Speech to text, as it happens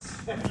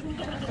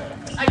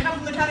I come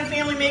from the kind of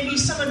family, maybe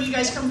some of you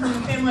guys come from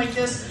a family like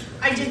this.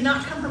 I did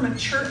not come from a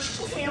church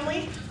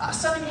family.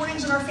 Sunday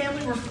mornings in our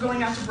family were for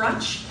going out to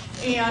brunch,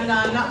 and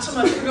not so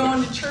much for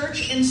going to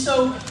church. And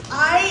so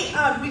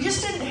we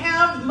just didn't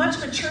have much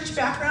of a church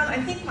background. I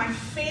think my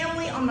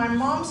family on my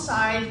mom's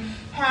side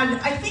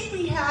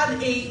we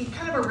had a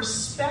kind of a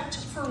respect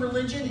for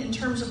religion in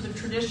terms of the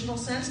traditional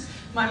sense.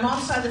 My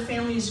mom's side of the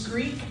family is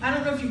Greek. I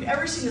don't know if you've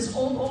ever seen this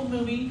old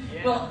movie.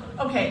 Yeah. Well,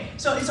 okay,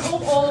 so it's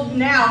old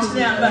now to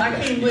them, but I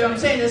can't even believe I'm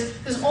saying this.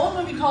 This old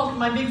movie called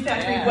My Big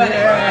Fat Greek Wedding.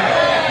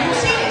 Yeah. You've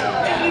seen it.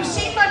 If you've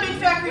seen My Big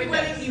Fat Greek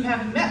Wedding, you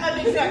have met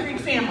My Big Fat Greek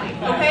family,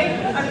 okay?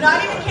 I'm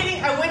not even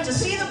kidding. I went to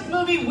see the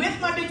movie with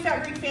My Big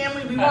Fat Greek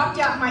family. We walked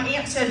out, and my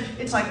aunt said,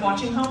 it's like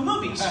watching home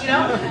movies, you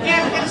know?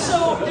 And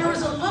so there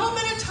was a little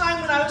bit of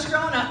time when I was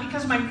growing up,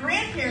 because my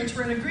grandparents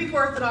were in a Greek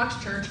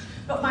Orthodox church,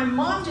 but my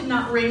mom did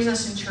not raise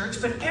us in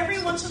church. But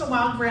every once in a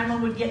while, Grandma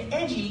would get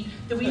edgy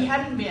that we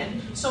hadn't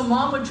been. So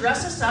Mom would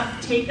dress us up,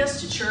 take us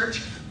to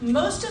church.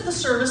 Most of the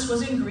service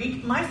was in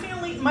Greek. My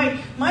family,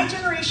 my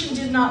generation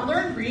did not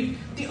learn Greek.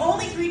 The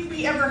only Greek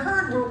we ever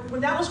heard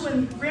that was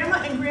when Grandma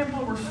and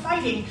Grandpa were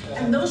fighting,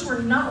 and those were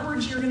not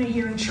words you're going to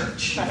hear in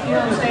church. You know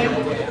what I'm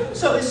saying?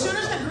 So as soon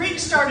as the Greek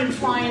started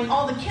flying,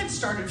 all the kids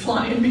started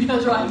flying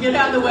because, right, get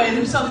out of the way,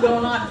 there's something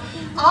going on.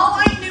 All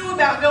I knew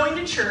about going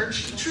to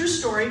church, true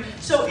story,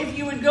 so if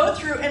you would go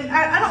through, and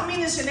I don't mean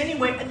this in any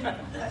way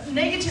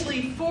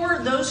negatively for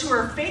those who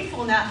are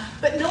faithful in that,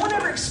 but no one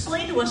ever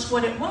explained to us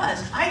what it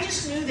was. I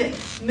just knew that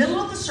middle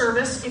of the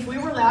service, if we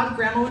were loud,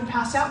 Grandma would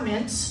pass out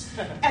mints.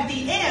 At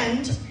the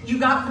end, you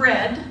got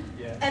bread,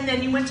 and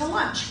then you went to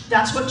lunch.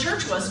 That's what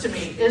church was to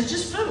me. It's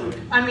just food.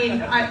 I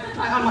mean,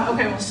 I'm like,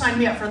 okay, well, sign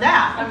me up for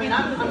that. I mean,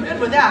 I'm good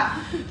with that.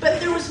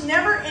 But there was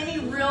never any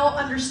real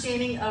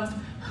understanding of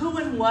who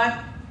and what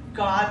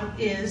God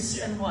is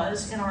and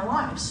was in our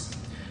lives.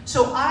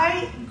 So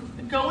I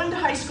go into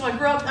high school.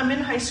 I'm in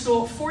high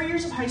school, 4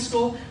 years of high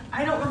school.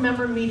 I don't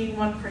remember meeting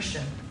one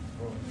Christian.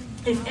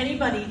 If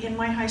anybody in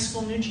my high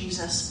school knew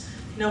Jesus,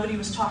 nobody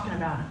was talking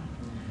about him.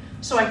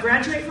 So I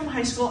graduate from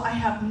high school. I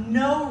have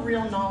no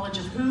real knowledge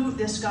of who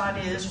this God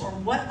is or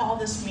what all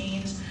this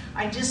means.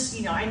 I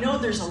just, I know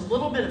there's a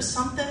little bit of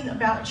something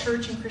about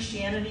church and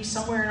Christianity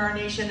somewhere in our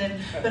nation.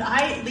 But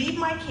I leave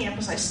my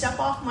campus. I step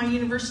off my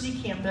university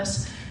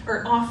campus,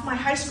 or off my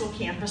high school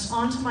campus,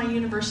 onto my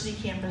university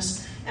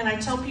campus, and I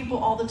tell people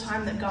all the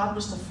time that God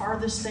was the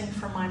farthest thing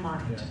from my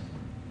mind.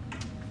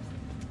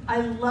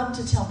 I love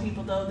to tell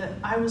people, though, that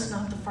I was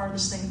not the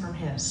farthest thing from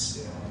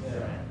His.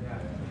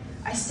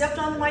 I stepped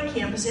onto my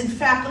campus. In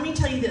fact, let me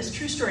tell you this,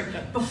 true story.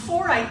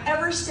 Before I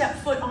ever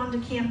stepped foot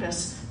onto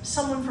campus,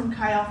 someone from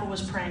Chi Alpha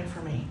was praying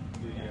for me.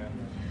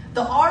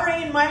 The RA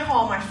in my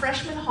hall, my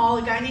freshman hall,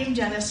 a guy named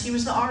Dennis, he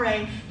was the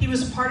RA. He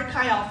was a part of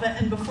Chi Alpha,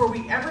 and before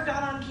we ever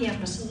got on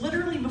campus,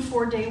 literally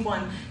before day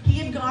one, he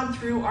had gone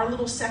through our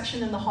little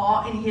section in the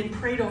hall, and he had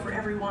prayed over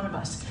every one of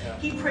us. Yeah.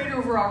 He prayed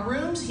over our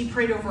rooms. He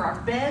prayed over our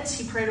beds.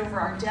 He prayed over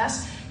our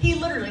desks. He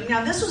literally,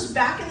 now this was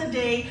back in the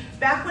day,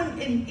 back when,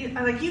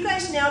 like you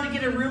guys now, to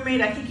get a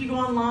roommate, I think you go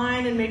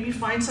online and maybe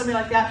find somebody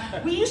like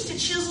that. We used to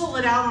chisel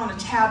it out on a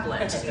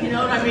tablet, you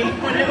know what I mean?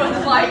 When it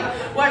was like,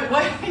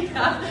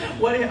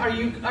 what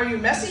are you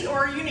messy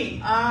or are you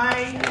neat?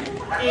 I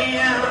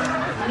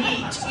am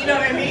neat, you know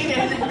what I mean?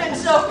 And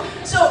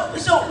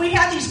so we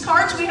had these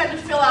cards we had to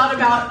fill out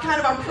about kind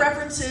of our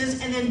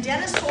preferences, and then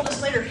Dennis told us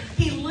later,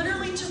 he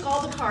literally took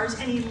all the cards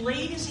and he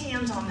laid his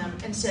hands on them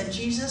and said,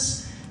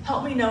 Jesus,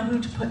 help me know who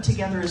to put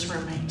together as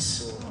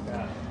roommates.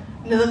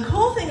 Now, the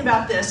cool thing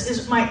about this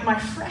is my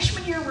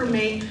freshman year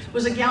roommate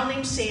was a gal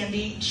named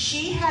Sandy.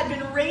 She had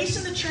been raised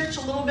in the church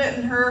a little bit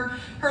in her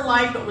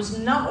life, but was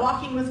not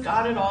walking with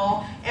God at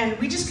all. And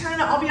we just kind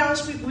of, I'll be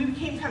honest, we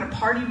became kind of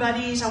party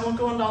buddies. I won't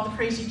go into all the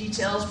crazy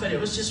details, but it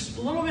was just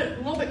a little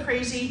bit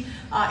crazy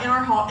in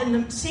our hall. And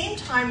at the same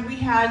time, we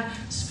had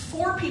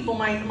 4 people,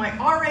 my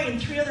RA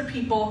and 3 other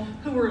people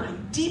who were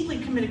like deeply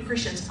committed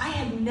Christians. I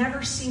had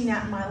never seen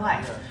that in my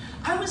life.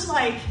 I was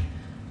like,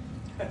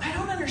 I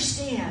don't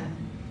understand.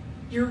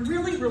 You're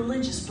really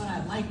religious, but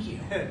I like you.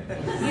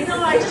 You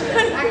know, I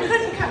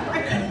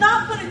could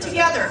not put it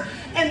together.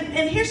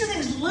 And here's the thing,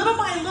 is little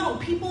by little,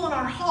 people in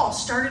our hall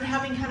started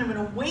having kind of an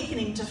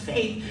awakening to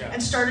faith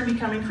and started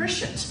becoming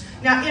Christians.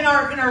 Now, in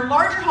our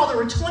larger hall, there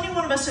were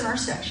 21 of us in our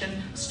section,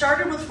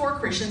 started with 4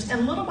 Christians,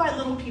 and little by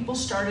little, people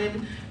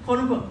started, quote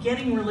unquote,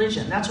 getting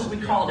religion. That's what we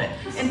called it.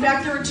 In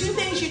fact, there were 2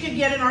 things you could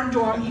get in our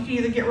dorm. You could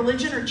either get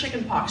religion or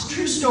chicken pox.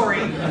 True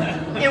story.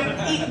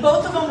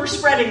 Both of them were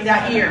spreading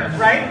that year,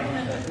 right?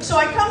 So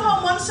I come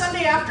home one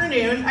Sunday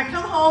afternoon. I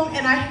come home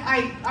and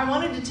I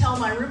wanted to tell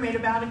my roommate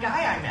about a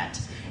guy I met.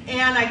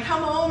 And I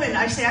come home and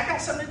I say, I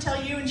got something to tell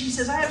you. And she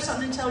says, I have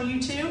something to tell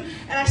you too.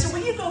 And I said,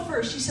 well, you go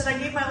first. She said, I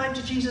gave my life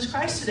to Jesus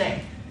Christ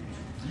today.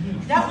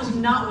 That was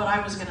not what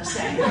I was going to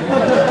say.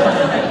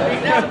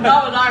 That's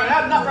not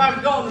where I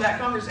was going with that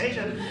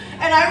conversation.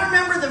 And I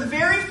remember the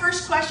very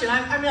first question.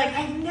 I'm like,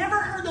 I've never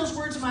heard those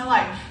words in my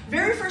life.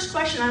 Very first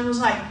question, I was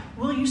like,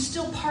 will you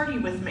still party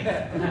with me?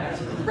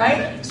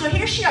 Right? So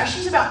here she is.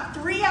 She's about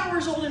 3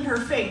 hours old in her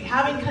faith,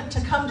 having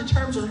to come to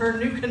terms with her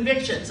new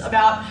convictions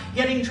about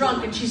getting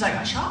drunk. And she's like,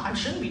 I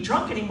shouldn't be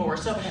drunk anymore.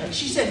 So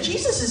she said,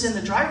 Jesus is in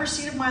the driver's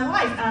seat of my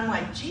life. And I'm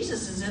like,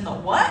 Jesus is in the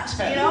what?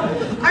 She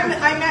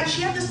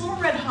had this little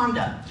red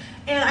Honda.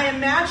 And I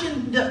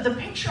imagined the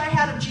picture I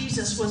had of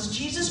Jesus was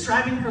Jesus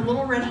driving her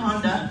little red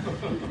Honda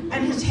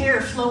and his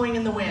hair flowing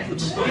in the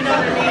wind. You know what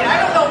I mean?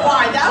 I don't know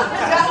why.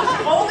 That was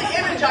the only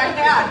image I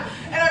had.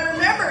 And I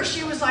remember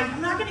she was like,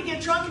 I'm not going to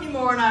get drunk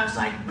anymore. And I was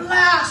like,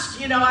 blast!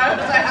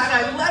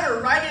 I led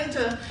her right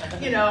into,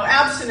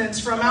 abstinence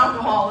from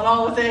alcohol and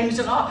all the things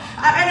and all.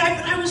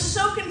 I was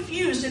so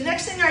confused. And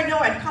next thing I know,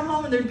 I'd come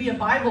home and there'd be a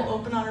Bible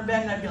open on her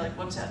bed. And I'd be like,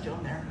 what's that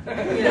doing there?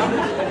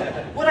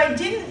 What I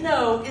didn't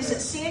know is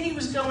that Sandy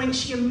was going,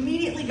 she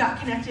immediately got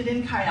connected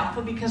in Chi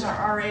Alpha because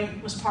our RA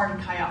was part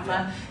of Chi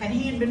Alpha. And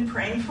he had been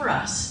praying for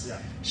us. Yeah.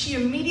 She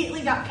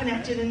immediately got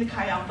connected into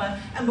Chi Alpha.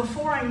 And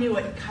before I knew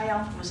it, Chi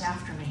Alpha was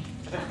after me.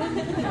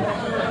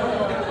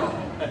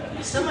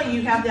 Some of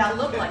you have that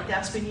look like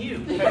that's been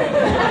you.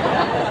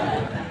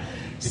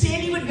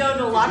 Sandy would go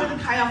to a lot of the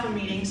Chi Alpha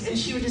meetings, and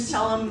she would just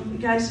tell them,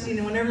 guys,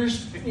 whenever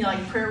there's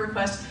prayer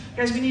requests,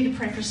 guys, we need to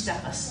pray for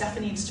Steph. Steph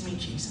needs to meet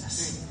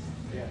Jesus.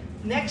 Yeah.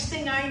 Next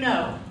thing I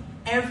know,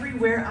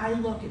 everywhere I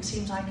look, it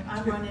seems like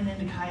I'm running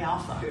into Chi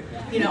Alpha.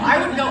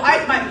 I would go.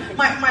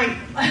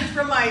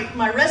 From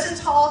my residence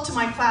hall to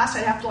my class,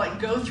 I'd have to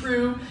go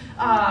through.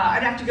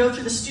 I'd have to go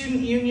through the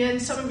student union.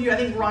 Some of you, I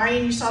think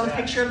Ryan, you saw the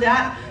picture of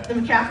that. The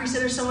McCaffrey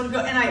Center, someone would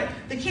go. And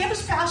the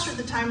campus pastor at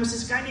the time was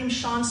this guy named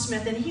Sean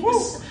Smith, and he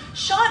was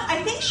Sean.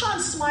 I think Sean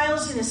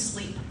smiles in his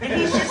sleep, and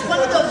he's just one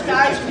of those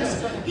guys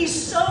he's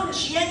so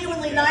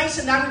genuinely nice.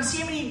 And I would see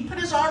him, and he'd put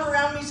his arm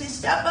around me, and say,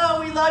 "Steppo,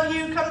 we love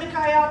you. Come to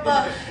Chi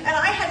Alpha." And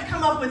I had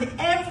come up with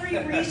every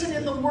reason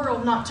in the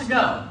world not to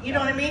go. You know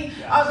what I mean?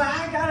 I was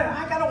like,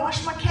 I gotta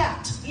wash my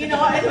cat. And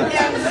I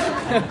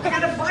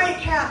gotta buy a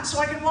cat so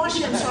I can wash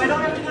him, so I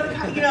don't have to go to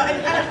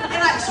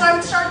so I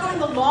would start going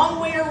the long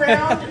way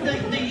around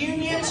the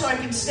union so I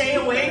could stay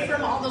away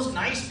from all those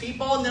nice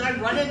people, and then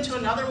I'd run into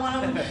another one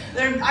of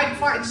them. I'd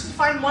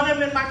find one of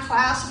them in my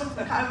class. I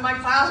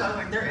was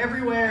like, they're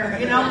everywhere,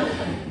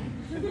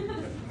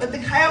 But the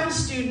Chi Alpha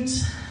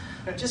students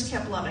just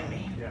kept loving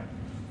me. Yeah.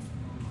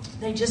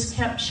 They just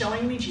kept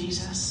showing me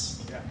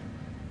Jesus,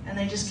 and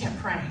they just kept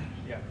praying.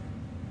 Yeah.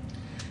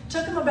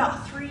 Took them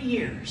about 3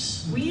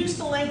 years. We used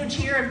the language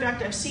here. In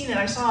fact, I've seen it.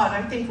 I saw it.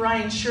 I think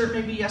Ryan's shirt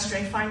maybe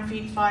yesterday, Fine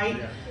Feet Fight.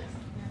 Yeah.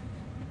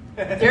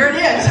 There it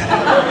is.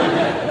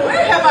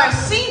 Where have I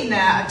seen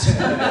that?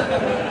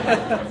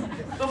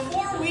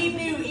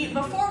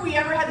 Before we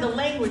ever had the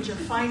language of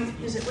Fine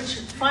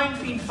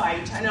Feet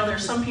Fight. I know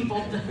there's some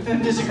people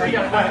that disagree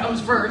on what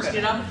comes first,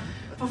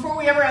 Before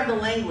we ever had the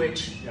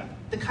language,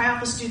 the Chi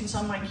Alpha students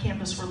on my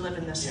campus were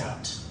living this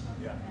out.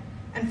 Yeah.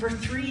 And for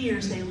 3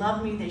 years, they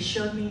loved me. They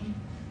showed me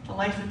the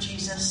life of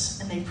Jesus,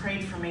 and they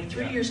prayed for me.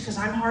 3 years, because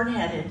I'm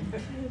hard-headed.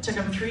 It took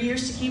them 3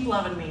 years to keep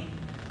loving me.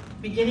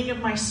 Beginning of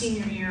my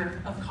senior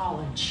year of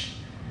college,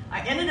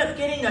 I ended up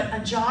getting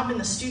a job in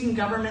the student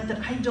government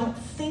that I don't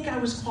think I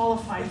was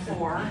qualified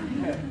for.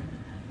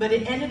 But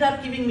it ended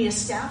up giving me a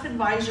staff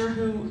advisor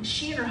who,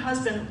 she and her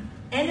husband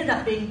ended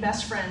up being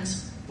best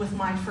friends with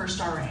my first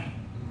RA.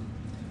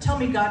 Tell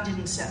me God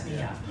didn't set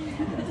me up.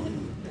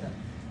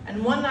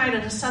 And one night,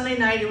 at a Sunday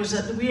night,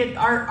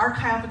 our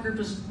Chi Alpha group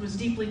was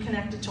deeply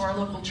connected to our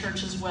local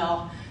church as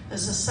well. It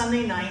was a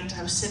Sunday night.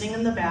 I was sitting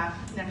in the back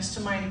next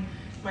to my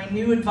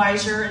new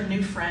advisor and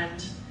new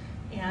friend,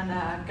 and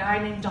a guy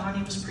named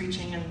Donnie was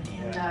preaching, and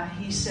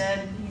he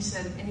said,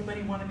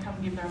 anybody want to come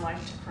give their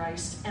life to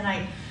Christ? And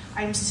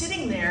I'm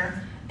sitting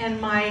there, and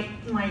my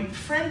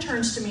friend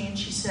turns to me and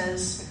she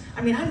says,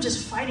 I'm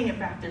just fighting it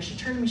back there. She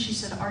turned to me, she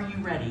said, are you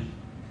ready?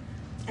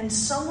 And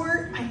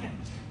somewhere,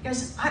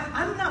 guys,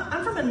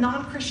 I'm from a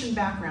non-Christian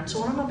background,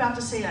 so what I'm about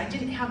to say, I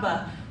didn't have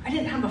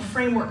a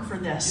framework for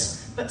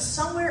this, but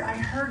somewhere I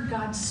heard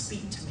God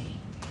speak to me.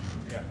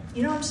 Yeah.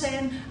 You know what I'm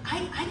saying? I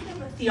didn't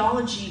have a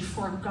theology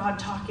for God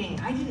talking.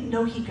 I didn't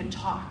know he could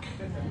talk.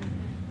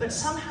 But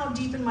somehow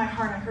deep in my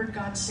heart, I heard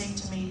God say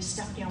to me,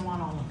 Stephanie, I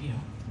want all of you.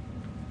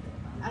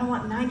 I don't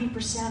want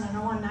 90%. I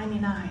don't want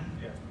 99%.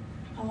 Yeah.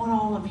 I want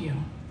all of you.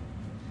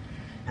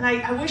 And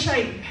I wish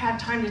I had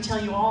time to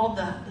tell you all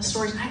the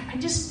stories.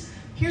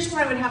 Here's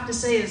what I would have to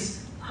say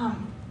is,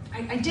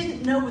 I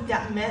didn't know what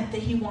that meant,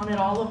 that he wanted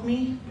all of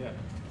me. Yeah.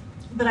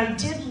 But I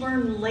did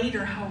learn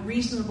later how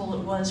reasonable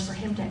it was for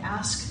him to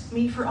ask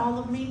me for all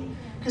of me,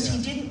 because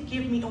he didn't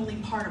give me only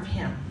part of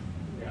him.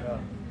 Yeah.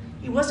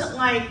 He wasn't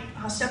like,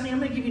 Stephanie, I'm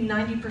going to give you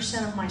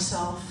 90% of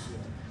myself,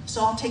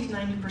 so I'll take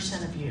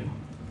 90% of you.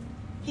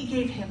 He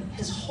gave him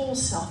his whole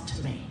self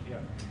to me. Yeah.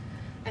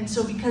 And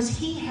so because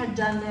he had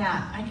done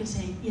that, I could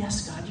say,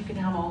 yes, God, you can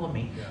have all of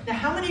me. Yeah. Now,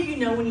 how many of you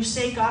know when you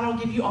say, God, I'll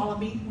give you all of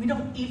me, we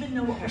don't even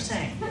know what we're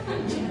saying?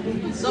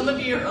 Some of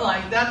you are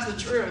like, that's the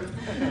truth.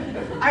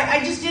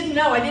 I just didn't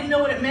know. I didn't know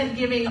what it meant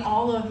giving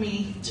all of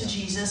me to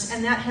Jesus,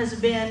 and that has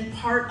been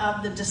part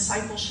of the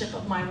discipleship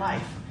of my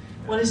life.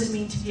 What does it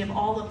mean to give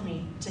all of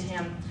me to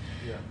him?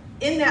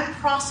 In that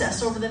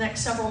process, over the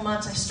next several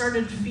months, I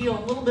started to feel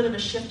a little bit of a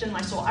shift in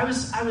my soul. I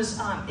was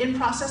in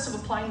process of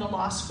applying to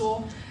law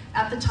school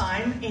at the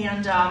time,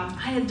 and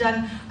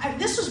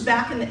this was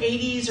back in the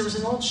 80s. There was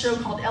an old show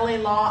called LA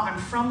Law. I'm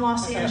from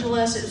Los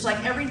Angeles. It was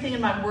like everything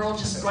in my world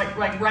just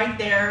right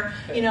there.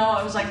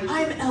 I was like,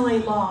 I'm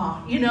LA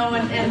Law,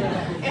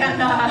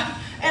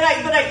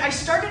 But I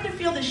started to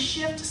feel this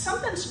shift.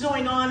 Something's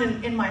going on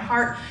in my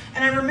heart.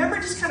 And I remember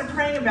just kind of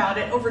praying about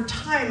it over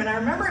time. And I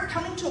remember it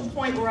coming to a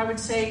point where I would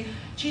say,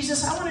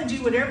 Jesus, I want to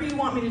do whatever you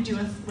want me to do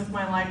with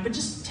my life. But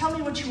just tell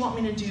me what you want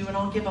me to do and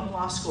I'll give up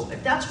law school.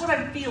 If that's what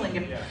I'm feeling,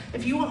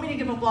 if you want me to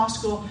give up law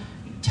school,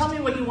 tell me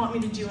what you want me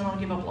to do and I'll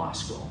give up law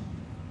school.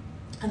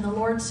 And the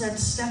Lord said,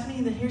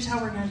 Stephanie, here's how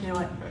we're going to do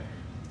it.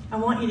 I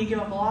want you to give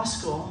up law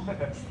school.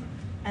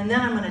 And then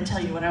I'm going to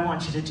tell you what I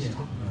want you to do.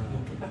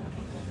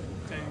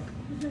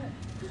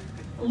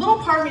 A little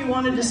part of me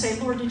wanted to say,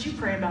 Lord, did you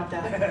pray about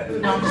that?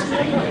 No, I'm just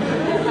kidding.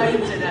 I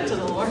didn't say that to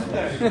the Lord.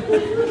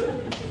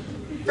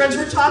 Friends,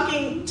 we're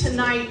talking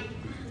tonight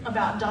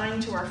about dying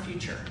to our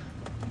future.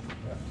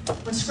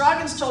 When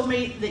Scroggins told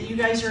me that you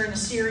guys are in a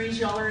series,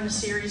 y'all are in a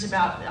series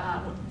about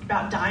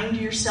dying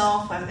to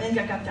yourself, I think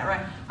I got that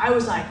right. I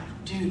was like,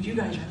 dude, you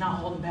guys are not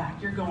holding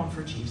back. You're going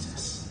for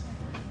Jesus.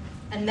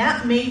 And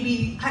that may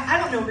be, I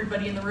don't know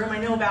everybody in the room. I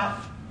know about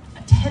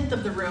a tenth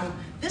of the room.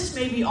 This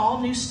may be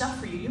all new stuff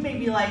for you. You may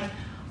be like,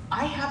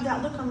 I have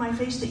that look on my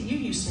face that you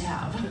used to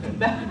have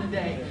back in the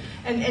day.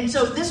 And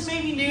so this may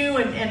be new,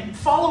 and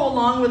follow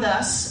along with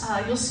us.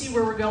 You'll see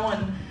where we're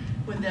going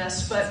with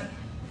this. But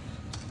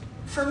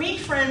for me,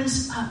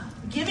 friends,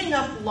 giving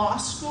up law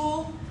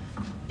school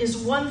is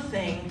one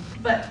thing.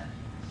 But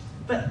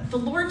the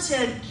Lord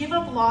said, give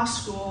up law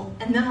school,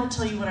 and then I'll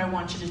tell you what I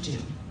want you to do.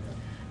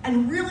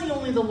 And really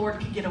only the Lord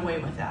could get away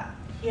with that.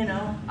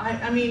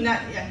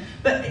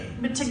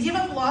 But to give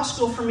up law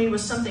school for me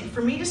was something.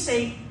 For me to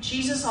say,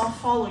 Jesus, I'll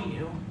follow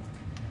you,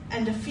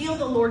 and to feel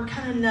the Lord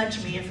kind of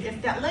nudge me.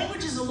 If that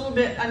language is a little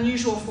bit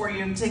unusual for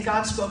you, and say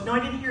God spoke. No, I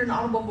didn't hear an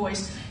audible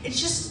voice. It's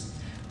just,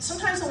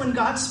 sometimes when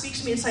God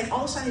speaks to me, it's like all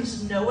of a sudden I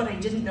just know what I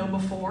didn't know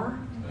before.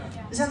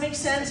 Does that make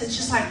sense? It's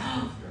just like,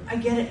 oh, I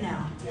get it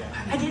now.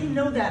 I didn't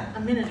know that a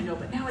minute ago,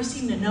 but now I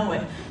seem to know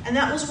it. And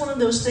that was one of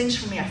those things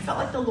for me. I felt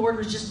like the Lord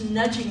was just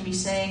nudging me,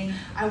 saying,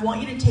 I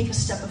want you to take a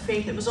step of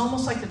faith. It was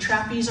almost like the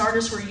trapeze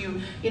artist where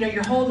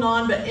you're holding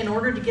on, but in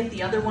order to get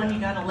the other one, you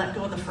got to let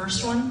go of the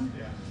first one.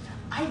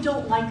 I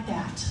don't like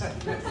that.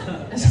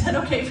 Is that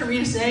okay for me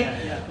to say?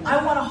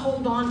 I want to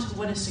hold on to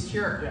what is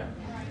secure.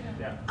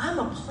 I'm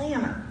a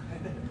planner.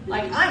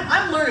 Like,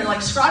 I'm learning,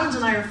 like Scroggins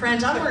and I are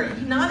friends. I'm learning,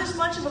 he's not as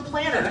much of a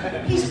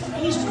planner. He's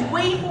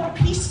way more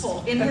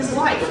peaceful in his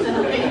life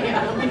than I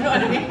am. You know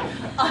what I mean?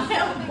 I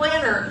am a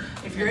planner.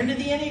 If you're into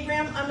the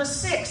Enneagram, I'm a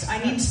 6.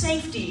 I need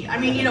safety.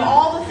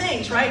 All the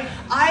things, right?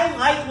 I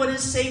like what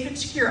is safe and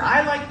secure.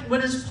 I like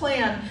what is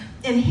planned.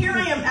 And here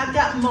I am at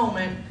that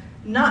moment,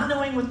 not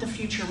knowing what the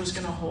future was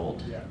going to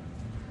hold.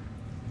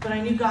 But I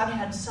knew God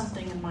had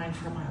something in mind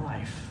for my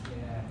life.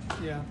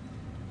 Yeah.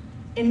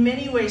 In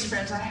many ways,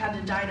 friends, I had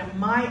to die to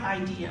my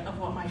idea of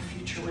what my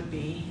future would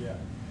be.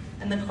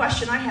 And the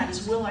question I had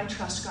is, will I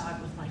trust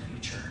God with my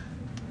future?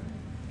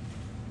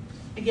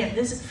 Again,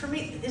 this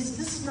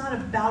is not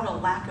about a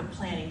lack of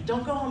planning.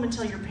 Don't go home and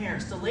tell your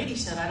parents, the lady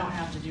said I don't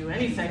have to do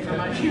anything for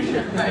my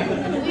future,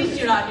 right? Please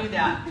do not do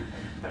that.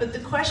 But the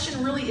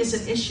question really is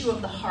an issue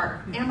of the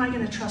heart. Am I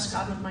going to trust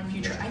God with my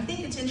future? I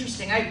think it's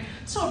interesting. I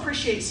so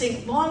appreciate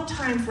seeing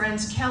longtime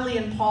friends, Kelly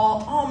and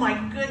Paul. Oh my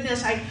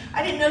goodness, I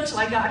didn't know till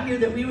I got here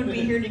that we would be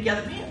here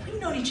together. Man,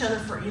 we've known each other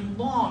for a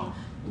long,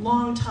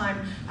 long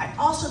time. I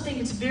also think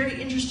it's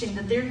very interesting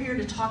that they're here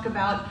to talk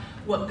about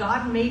what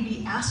God may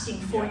be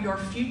asking for your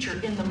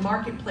future in the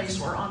marketplace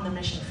or on the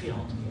mission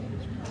field.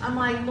 I'm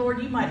like,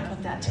 Lord, you might have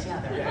put that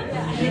together.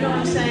 You know what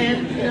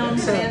I'm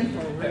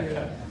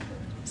saying?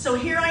 So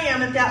here I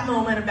am at that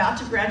moment, about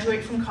to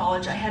graduate from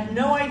college. I had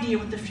no idea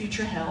what the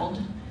future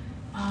held.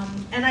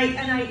 And I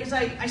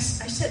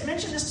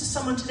mentioned this to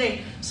someone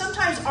today.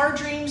 Sometimes our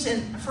dreams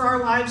for our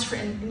lives,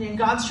 and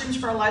God's dreams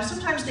for our lives,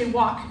 sometimes they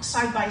walk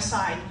side by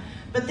side.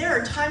 But there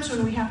are times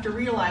when we have to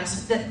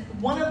realize that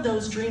one of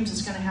those dreams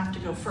is going to have to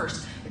go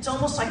first. It's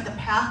almost like the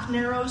path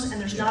narrows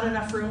and there's not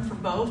enough room for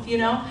both,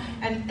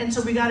 And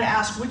so we got to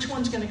ask, which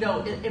one's going to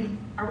go?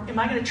 Am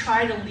I going to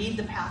try to lead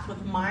the path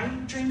with my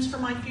dreams for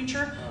my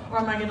future? Or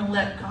am I going to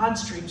let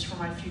God's dreams for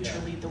my future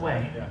lead the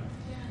way?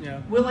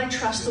 Will I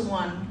trust the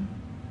one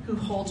who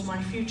holds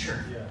my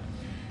future?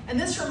 And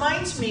this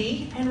reminds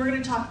me, and we're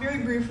going to talk very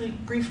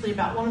briefly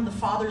about one of the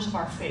fathers of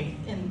our faith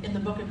in the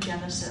book of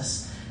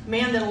Genesis.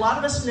 Man that a lot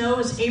of us know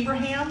is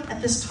Abraham.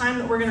 At this time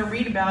that we're going to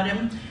read about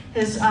him,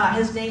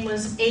 his name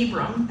was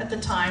Abram at the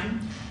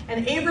time.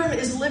 And Abram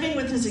is living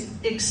with his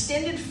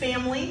extended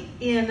family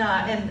in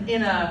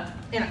a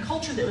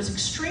culture that was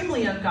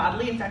extremely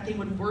ungodly. In fact, they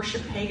would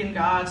worship pagan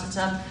gods and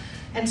stuff.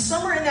 And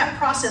somewhere in that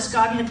process,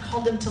 God had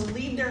called them to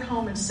leave their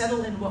home and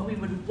settle in what we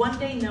would one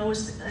day know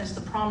as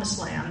the Promised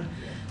Land.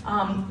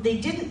 They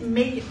didn't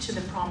make it to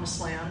the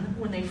Promised Land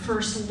when they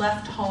first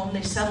left home.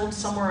 They settled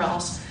somewhere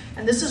else.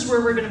 And this is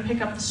where we're going to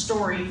pick up the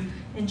story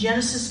in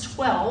Genesis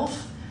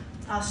 12,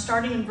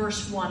 starting in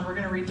verse 1. We're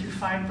going to read through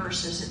 5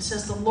 verses. It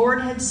says, "The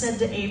Lord had said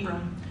to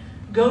Abram,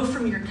 'Go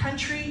from your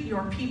country,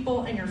 your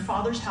people, and your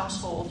father's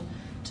household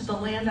to the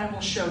land I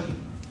will show you.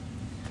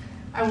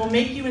 I will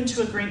make you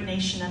into a great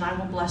nation, and I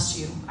will bless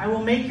you. I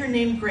will make your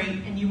name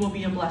great, and you will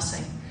be a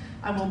blessing.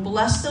 I will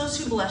bless those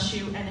who bless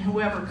you, and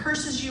whoever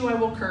curses you I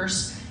will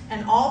curse,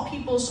 and all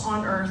peoples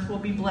on earth will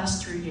be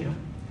blessed through you.'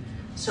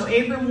 So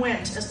Abram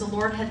went as the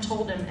Lord had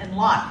told him, and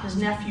Lot, his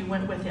nephew,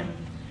 went with him.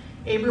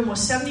 Abram was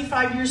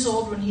 75 years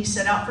old when he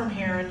set out from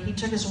Haran. He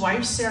took his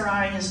wife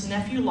Sarai, his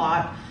nephew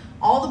Lot,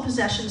 all the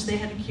possessions they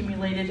had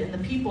accumulated, and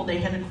the people they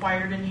had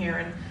acquired in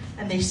Haran,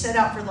 and they set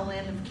out for the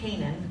land of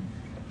Canaan,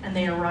 and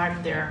they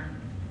arrived there."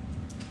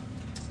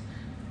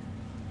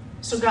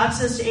 So God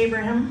says to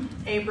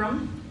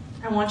Abram,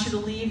 "I want you to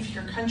leave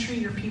your country,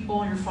 your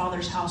people, your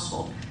father's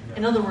household."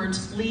 In other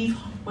words, leave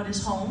what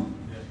is home,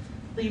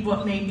 leave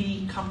what may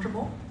be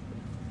comfortable,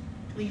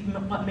 leave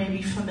what may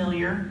be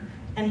familiar,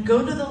 and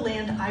go to the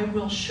land I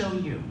will show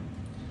you.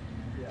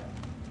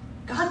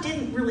 God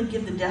didn't really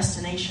give the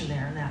destination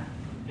there in that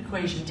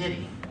equation, did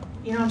he?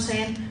 You know what I'm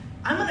saying?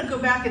 I'm going to go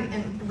back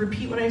and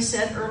repeat what I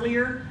said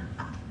earlier.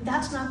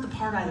 That's not the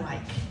part I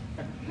like.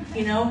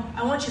 You know,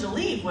 I want you to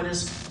leave what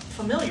is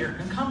familiar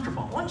and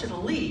comfortable. I want you to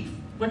leave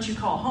what you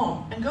call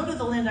home and go to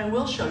the land I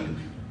will show you.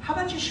 How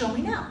about you show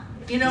me now?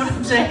 You know what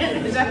I'm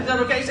saying? Is that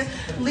okay? So,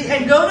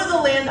 and go to the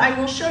land I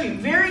will show you.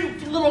 Very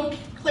little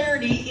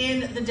clarity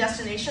in the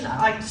destination.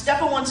 Like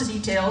Stefan wants the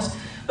details.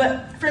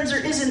 But friends,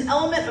 there is an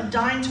element of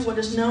dying to what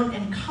is known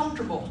and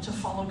comfortable to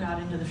follow God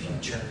into the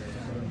future.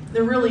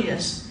 There really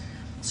is.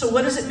 So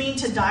what does it mean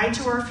to die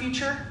to our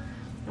future?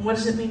 And what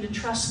does it mean to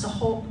trust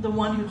the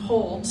one who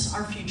holds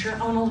our future?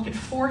 I want to look at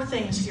 4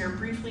 things here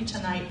briefly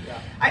tonight.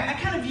 I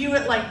kind of view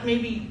it like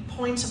maybe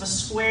points of a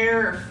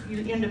square.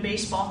 If you're into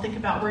baseball, think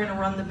about we're going to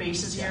run the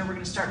bases here. We're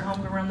going to start at home,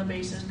 we're going to run the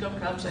bases. Go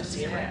Cubs, I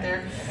see it right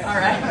there. All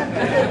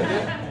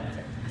right.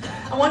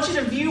 I want you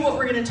to view what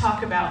we're going to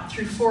talk about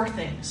through 4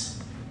 things.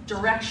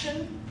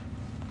 Direction,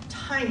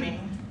 timing,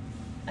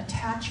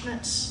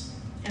 attachments,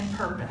 and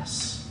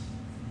purpose.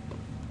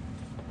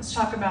 Let's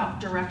talk about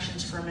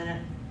directions for a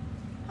minute.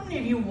 How many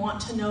of you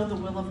want to know the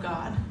will of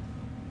God?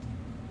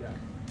 Yeah.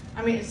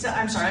 I mean,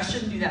 I'm sorry, I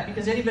shouldn't do that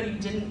because anybody who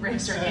didn't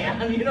raise their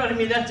hand, you know what I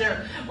mean?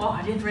 Well,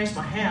 I didn't raise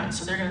my hand,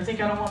 so they're going to think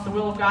I don't want the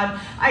will of God.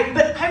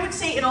 But I would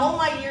say in all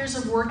my years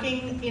of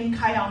working in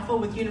Chi Alpha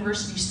with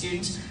university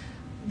students,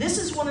 this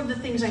is one of the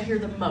things I hear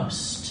the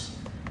most.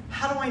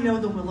 How do I know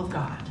the will of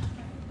God?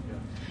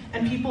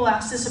 And people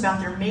ask this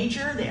about their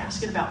major. They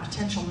ask it about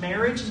potential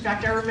marriage. In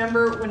fact, I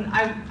remember when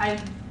I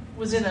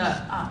was in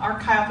our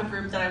Chi Alpha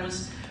group that I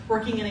was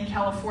working in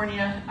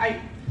California.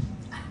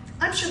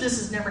 I'm sure this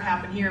has never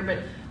happened here, but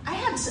I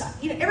had,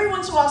 every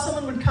once in a while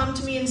someone would come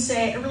to me and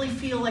say, "I really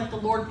feel like the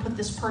Lord put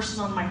this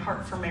person on my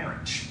heart for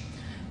marriage."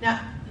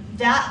 Now,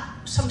 that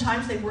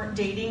sometimes they weren't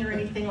dating or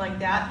anything like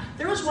that.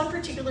 There was one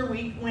particular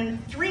week when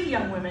 3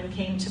 young women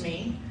came to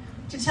me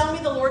to tell me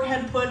the Lord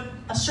had put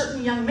a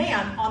certain young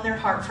man on their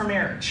heart for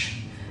marriage.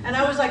 And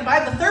I was like,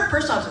 by the 3rd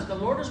person, I was like, the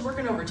Lord is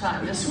working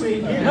overtime this week.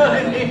 You know what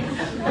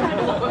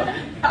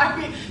I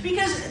mean?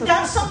 Because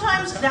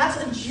sometimes that's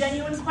a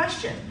genuine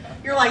question.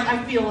 You're like,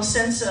 I feel a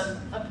sense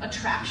of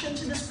attraction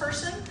to this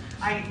person.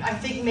 I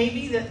think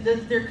maybe that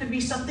there could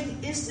be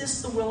something. Is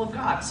this the will of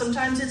God?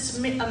 Sometimes it's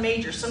a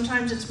major.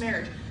 Sometimes it's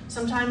marriage.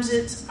 Sometimes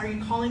it's, are you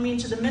calling me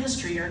into the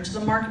ministry or into the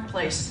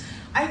marketplace?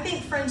 I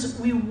think, friends,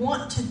 we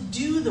want to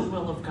do the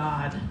will of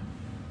God.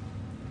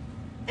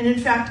 And in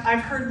fact,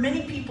 I've heard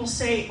many people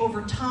say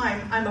over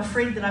time, I'm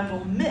afraid that I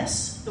will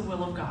miss the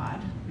will of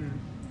God.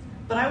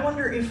 But I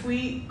wonder if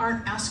we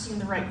aren't asking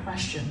the right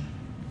question.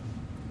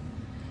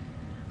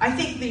 I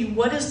think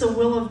what is the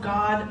will of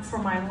God for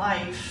my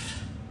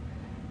life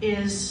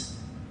is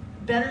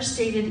better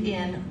stated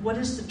in what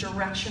is the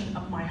direction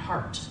of my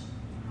heart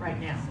right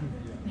now.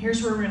 And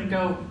here's where we're going to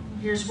go.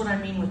 Here's what I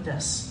mean with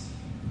this.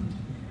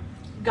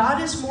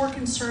 God is more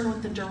concerned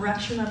with the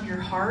direction of your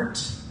heart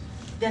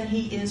than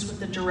he is with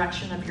the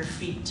direction of your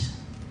feet.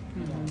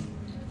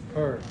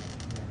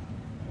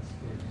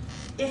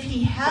 If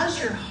he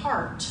has your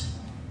heart,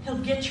 he'll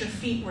get your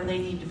feet where they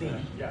need to be.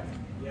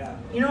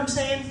 You know what I'm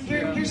saying?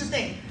 Here's the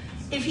thing.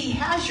 If he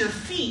has your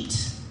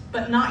feet,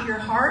 but not your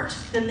heart,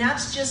 then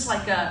that's just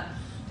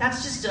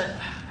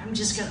I'm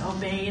just going to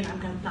obey and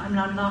I'm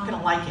not going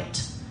to like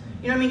it.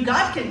 You know what I mean?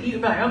 God can, you'd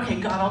be like, okay,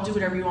 God, I'll do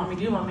whatever you want me to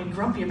do. You want me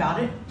grumpy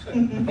about it?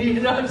 You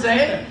know what I'm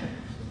saying?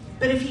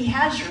 But if he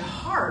has your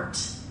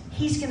heart,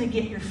 he's going to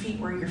get your feet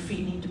where your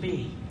feet need to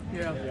be.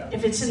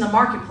 If it's in the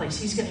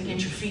marketplace, he's going to get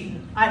your feet.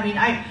 I mean,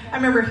 I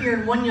remember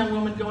hearing one young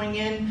woman going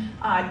in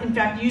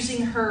fact,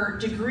 using her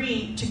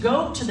degree to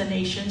go to the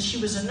nations.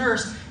 She was a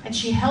nurse, and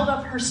she held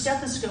up her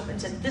stethoscope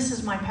and said, "This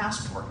is my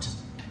passport."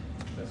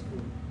 That's cool.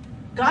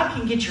 God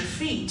can get your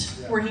feet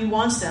where he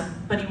wants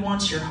them, but he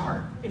wants your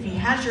heart. If he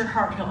has your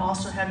heart, he'll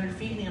also have your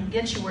feet, and he'll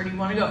get you where you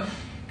want to go.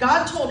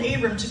 God told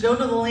Abram to go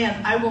to the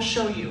land, I will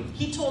show you.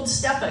 He told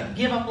Steffa,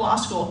 give up law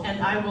school, and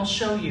I will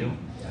show you.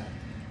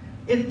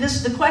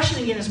 the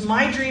question again is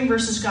my dream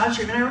versus God's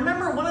dream. And I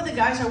remember one of the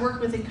guys I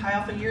worked with in Chi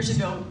Alpha years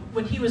ago,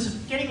 when he was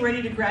getting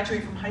ready to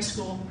graduate from high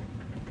school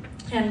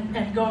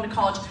and going to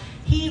college,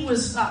 he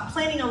was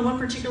planning on one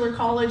particular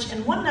college,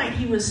 and one night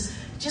he was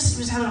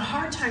having a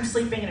hard time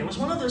sleeping, and it was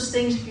one of those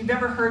things, if you've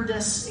ever heard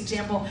this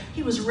example,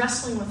 he was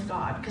wrestling with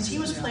God, because he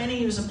was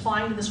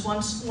applying to this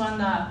one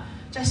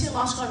did I say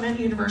law school? I meant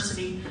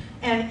university.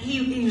 And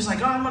he was like,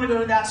 oh, I'm going to go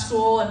to that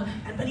school.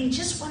 But he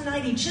just, one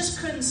night, he just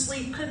couldn't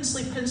sleep.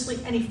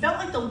 And he felt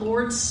like the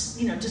Lord,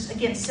 just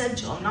again said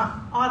to him, not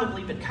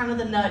audibly, but kind of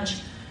the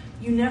nudge,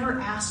 you never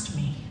asked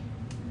me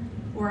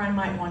where I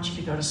might want you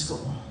to go to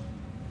school.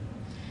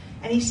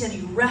 And he said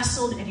he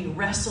wrestled and he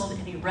wrestled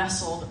and he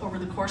wrestled over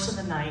the course of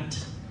the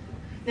night.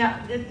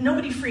 Now,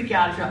 nobody freak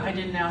out if you're, I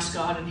didn't ask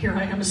God, and here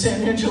I am,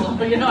 San Angelo.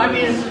 But don't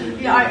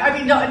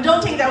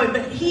take it that way.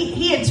 But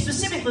he had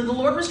specifically, the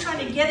Lord was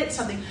trying to get at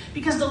something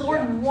because the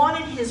Lord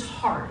wanted his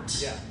heart,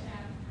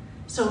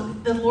 so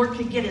the Lord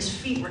could get his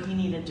feet where he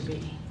needed to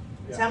be.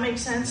 Does that make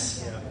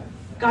sense? Yeah.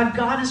 God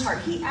got his heart.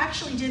 He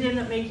actually did end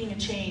up making a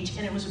change,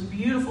 and it was a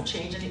beautiful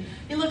change. And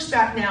he looks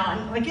back now,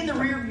 and like in the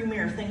rearview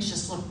mirror, things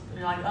just look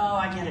like, oh,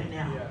 I get it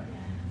now. Yeah.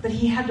 But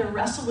he had to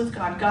wrestle with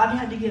God. God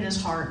had to get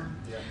his heart.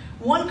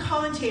 One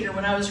commentator,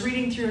 when I was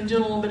reading through and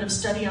doing a little bit of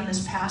study on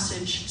this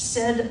passage,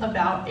 said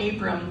about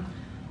Abram,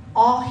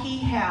 all he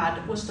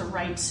had was the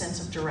right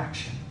sense of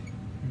direction.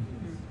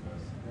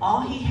 All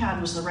he had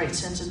was the right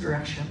sense of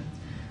direction.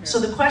 So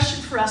the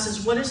question for us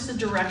is, what is the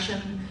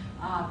direction,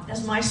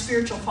 as my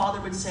spiritual father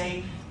would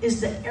say,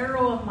 is the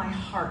arrow of my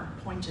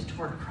heart pointed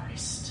toward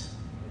Christ?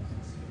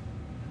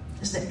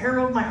 Is the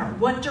arrow of my heart?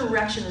 What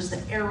direction is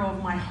the arrow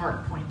of my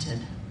heart pointed?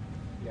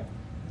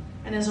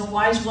 And as a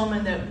wise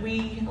woman that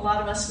a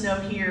lot of us know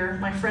here,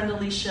 my friend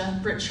Alicia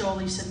Britt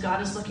Scholey said, God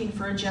is looking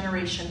for a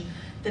generation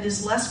that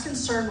is less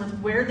concerned with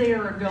where they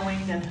are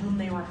going than whom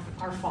they are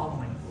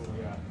following.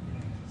 Yeah,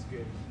 that's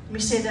good. Let me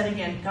say that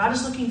again. God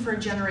is looking for a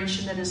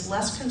generation that is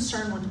less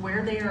concerned with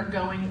where they are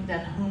going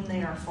than whom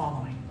they are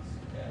following.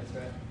 Yeah, that's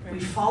right.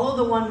 We follow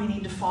the one we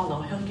need to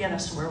follow. He'll get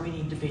us where we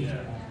need to be.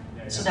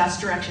 So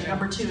that's direction.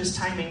 Number 2 is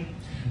timing.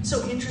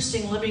 So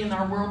interesting living in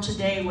our world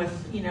today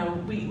with, we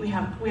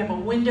have a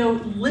window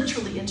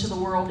literally into the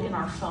world in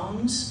our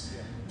phones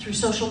through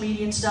social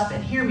media and stuff.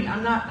 And hear me,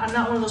 I'm not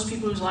one of those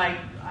people who's like,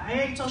 I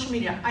hate social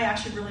media. I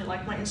actually really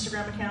like my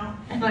Instagram account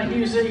and I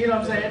use it, you know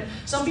what I'm saying?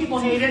 Some people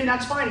hate it, and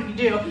that's fine if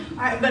you do.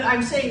 But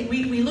I'm saying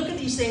we look at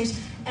these things,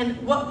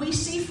 and what we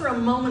see for a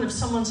moment of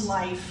someone's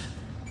life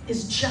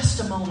is just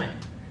a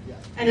moment.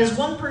 And as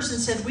one person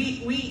said,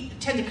 we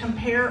tend to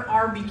compare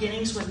our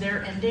beginnings with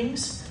their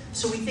endings.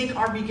 So we think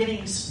our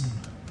beginnings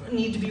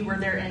need to be where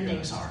their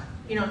endings are.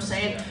 You know what I'm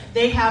saying? Yeah.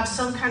 They have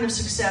some kind of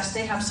success.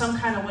 They have some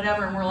kind of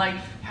whatever. And we're like,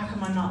 how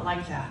come I'm not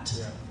like that?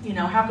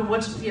 Yeah. How come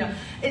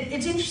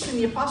it's interesting.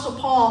 The Apostle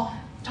Paul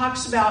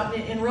talks about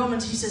in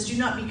Romans, he says, do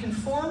not be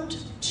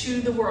conformed to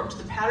the world, to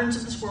the patterns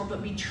of this world,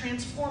 but be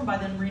transformed by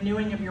the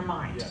renewing of your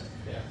mind.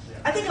 Yeah.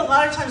 I think a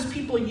lot of times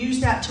people use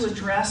that to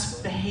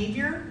address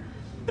behavior.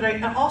 But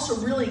I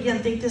also really, again,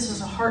 think this is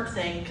a heart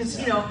thing. Because,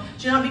 do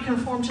not be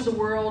conformed to the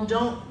world.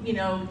 Don't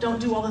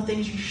do all the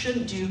things you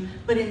shouldn't do.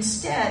 But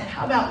instead,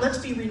 how about let's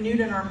be renewed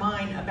in our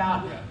mind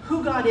about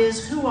who God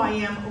is, who I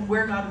am, and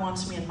where God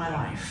wants me in my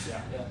life.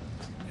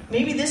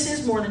 Maybe this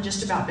is more than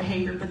just about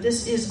behavior, but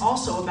this is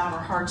also about our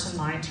hearts and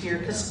minds here.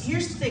 Because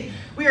here's the thing.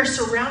 We are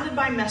surrounded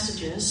by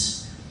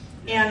messages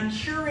and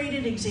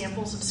curated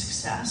examples of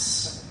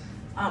success.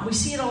 We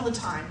see it all the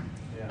time.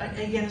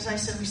 Again, as I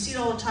said, we see it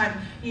all the time.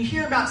 You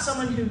hear about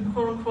someone who,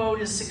 quote unquote,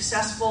 is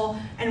successful,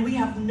 and we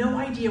have no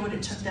idea what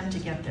it took them to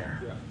get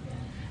there. Yeah.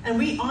 And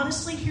we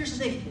honestly, here's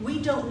the thing, we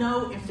don't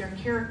know if their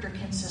character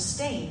can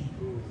sustain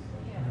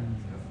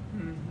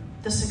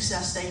the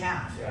success they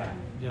have.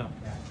 Yeah.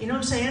 You know what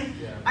I'm saying?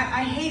 Yeah.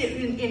 I hate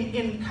it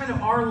in kind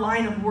of our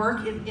line of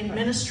work in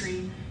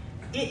ministry.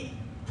 It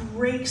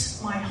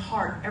breaks my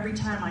heart every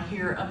time I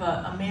hear of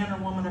a man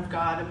or woman of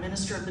God, a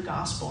minister of the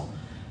gospel,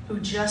 who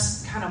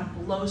just kind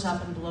of blows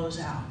up and blows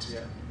out.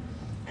 Yeah.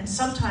 And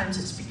sometimes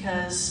it's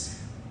because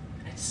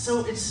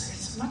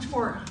it's much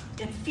more,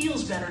 it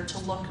feels better to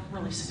look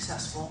really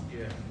successful.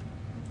 Yeah.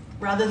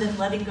 Rather than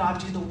letting God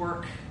do the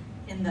work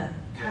in the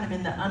kind of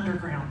in the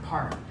underground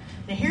part.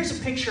 Now here's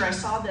a picture, I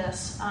saw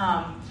this.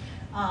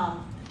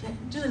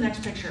 Do the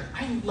next picture.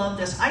 I love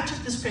this. I took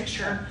this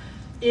picture.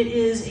 It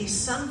is a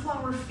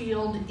sunflower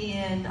field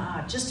in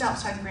just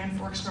outside Grand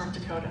Forks, North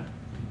Dakota.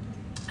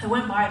 I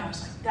went by it and I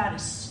was like, that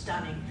is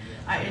stunning.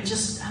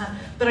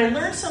 But I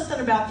learned something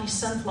about these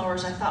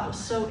sunflowers I thought was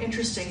so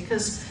interesting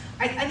because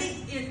I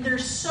think they're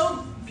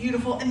so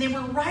beautiful, and they were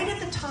right at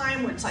the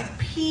time where it's like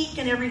peak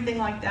and everything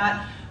like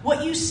that.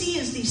 What you see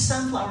is these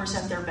sunflowers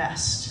at their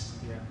best.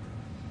 Yeah.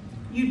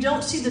 You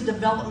don't see the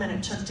development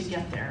it took to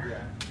get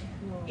there.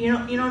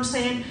 Yeah. You know what I'm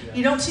saying? Yeah.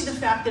 You don't see the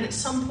fact that at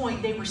some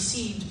point they were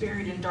seeds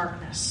buried in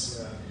darkness.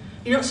 Yeah.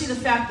 You don't see the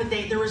fact that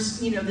there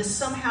was, this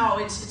somehow,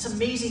 it's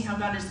amazing how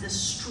God is this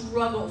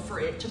struggle for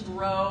it to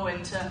grow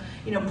and to,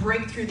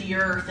 break through the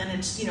earth. And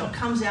it's,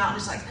 comes out and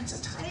it's like, that's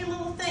a tiny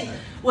little thing.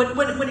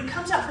 When it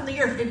comes out from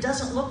the earth, it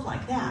doesn't look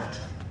like that.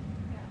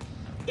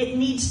 It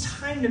needs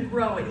time to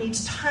grow. It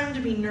needs time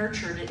to be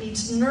nurtured. It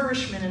needs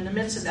nourishment in the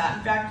midst of that.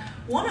 In fact,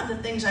 one of the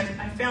things I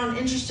found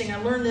interesting, I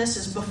learned this,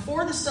 is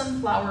before the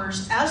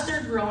sunflowers, as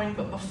they're growing,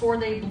 but before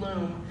they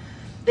bloom,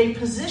 they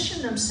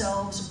position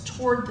themselves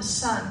toward the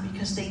sun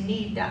because they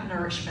need that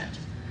nourishment.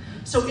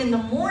 So in the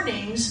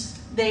mornings,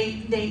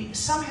 they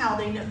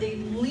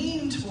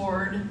lean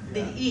toward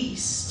the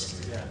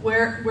east,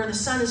 where the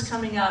sun is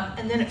coming up,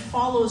 and then it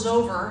follows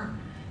over.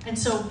 And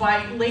so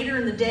by later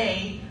in the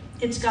day,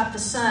 it's got the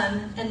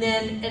sun, and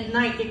then at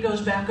night it goes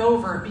back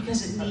over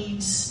because it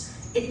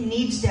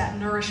needs that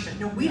nourishment.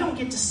 No, we don't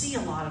get to see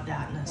a lot of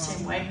that in the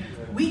same way.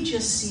 We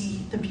just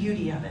see the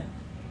beauty of it.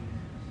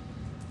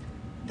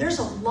 There's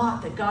a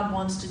lot that God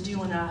wants to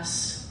do in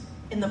us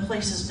in the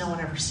places no one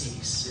ever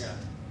sees. Yeah.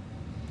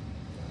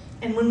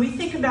 And when we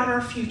think about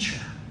our future,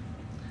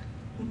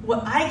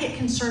 what I get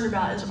concerned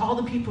about is all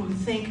the people who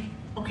think,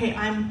 okay,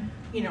 I'm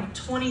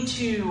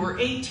 22 or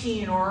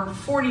 18 or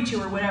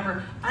 42 or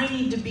whatever. I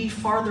need to be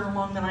farther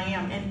along than I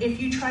am. And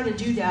if you try to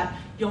do that,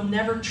 you'll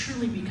never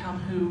truly become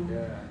who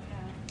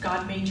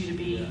God made you to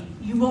be. Yeah.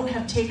 You won't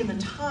have taken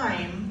the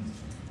time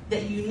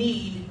that you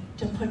need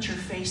to put your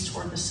face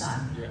toward the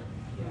sun. Yeah.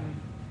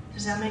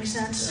 Does that make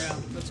sense? Yeah,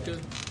 that's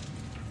good.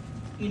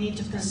 You need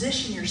to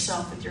position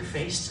yourself with your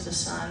face to the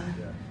sun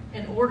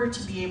in order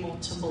to be able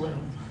to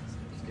bloom.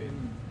 That's good.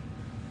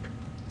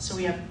 So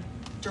we have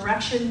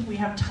direction, we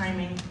have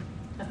timing.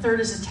 The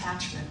third is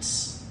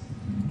attachments.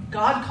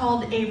 God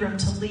called Abram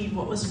to leave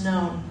what was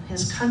known,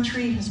 his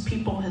country, his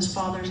people, his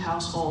father's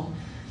household.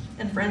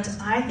 And friends,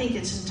 I think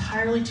it's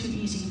entirely too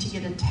easy to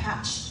get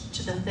attached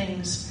to the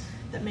things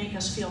that make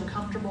us feel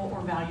comfortable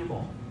or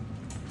valuable.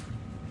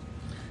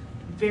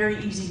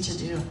 Very easy to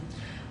do.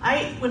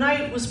 When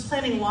I was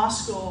planning law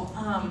school,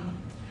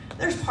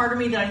 there's part of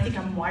me that I think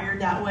I'm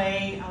wired that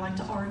way. I like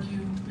to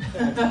argue. You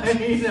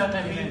know what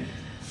I mean?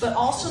 But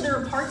also there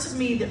are parts of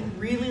me that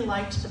really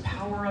liked the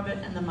power of it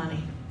and the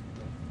money.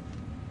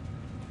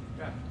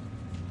 Yeah.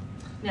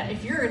 Now,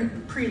 if you're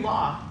in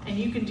pre-law and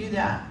you can do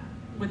that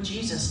with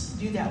Jesus,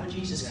 do that with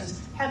Jesus, because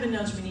heaven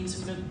knows we need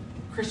some good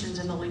Christians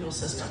in the legal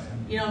system.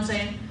 You know what I'm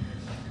saying?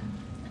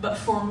 But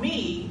for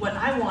me, what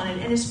I wanted,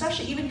 and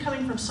especially even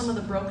coming from some of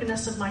the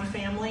brokenness of my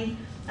family,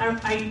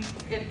 I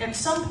at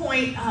some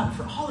point,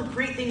 for all the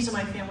great things in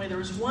my family, there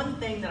was one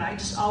thing that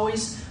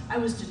I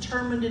was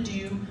determined to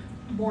do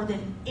more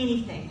than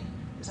anything,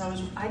 is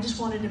I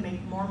just wanted to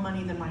make more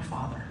money than my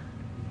father.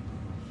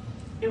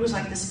 It was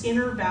like this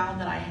inner vow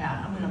that I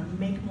had. I'm going to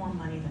make more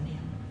money than him.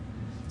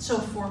 So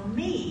for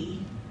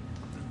me,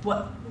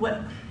 what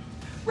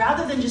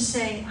rather than just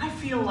saying, I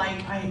feel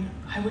like I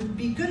would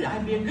be good,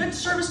 I'd be a good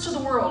service to the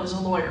world as a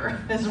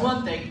lawyer, that's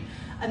one thing.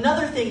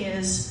 Another thing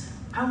is,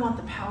 I want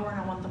the power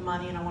and I want the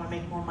money and I want to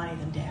make more money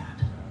than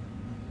Dad.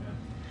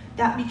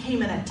 That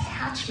became an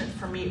attachment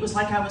for me. It was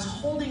like I was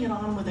holding it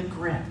on with a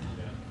grip.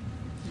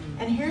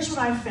 And here's what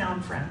I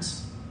found,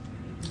 friends.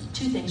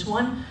 Two things.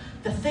 One,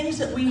 the things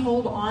that we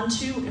hold on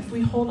to, if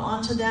we hold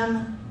on to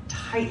them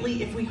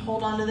tightly, if we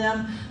hold on to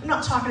them, I'm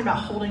not talking about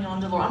holding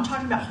on to the Lord. I'm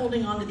talking about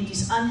holding on to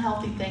these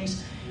unhealthy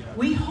things.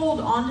 We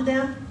hold on to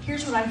them.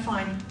 Here's what I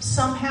find.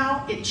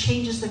 Somehow it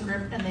changes the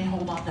grip and they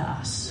hold on to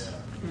us.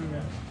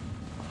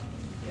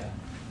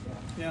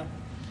 Yeah.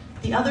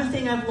 The other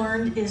thing I've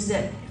learned is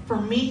that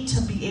for me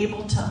to be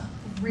able to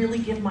really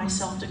give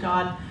myself to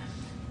God,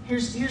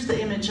 here's the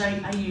image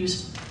I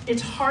use.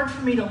 It's hard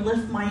for me to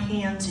lift my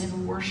hands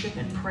in worship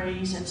and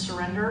praise and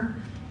surrender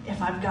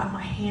if I've got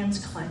my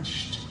hands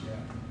clenched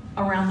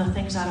around the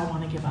things I don't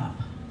want to give up.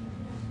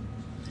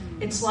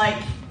 It's like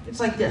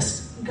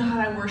this. God,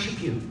 I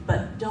worship you,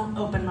 but don't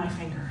open my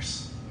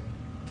fingers.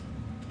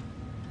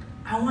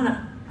 I want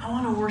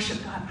to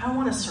worship God. I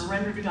want to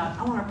surrender to God.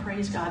 I want to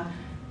praise God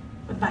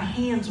with my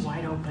hands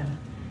wide open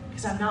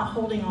because I'm not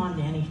holding on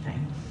to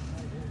anything.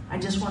 I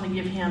just want to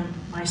give him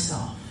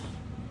myself.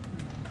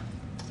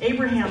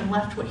 Abraham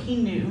left what he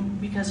knew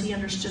because he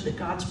understood that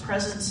God's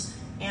presence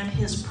and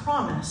his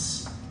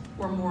promise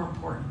were more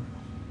important.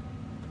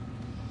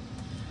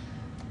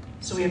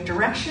 So we have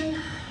direction,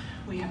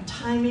 we have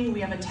timing,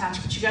 we have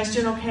attachment. You guys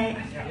doing okay?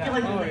 I feel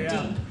like we went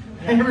deep.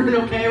 Everyone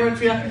okay? Everyone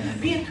feel?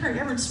 Be encouraged.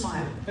 Everyone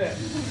smile.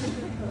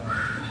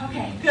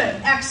 Okay, good.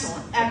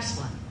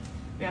 Excellent.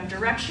 We have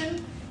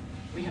direction,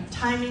 we have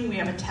timing, we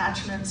have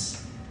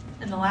attachments,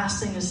 and the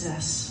last thing is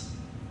this: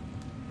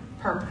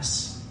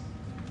 purpose.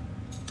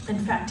 In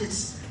fact,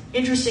 it's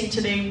interesting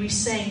today we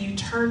sang, you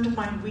turned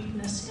my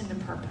weakness into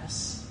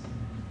purpose.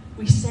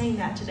 We sang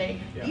that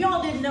today. Yeah. You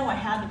all didn't know I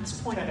had this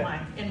point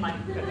in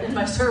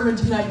my sermon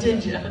tonight,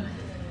 did you?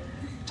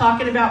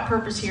 Talking about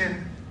purpose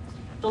here.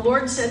 The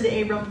Lord said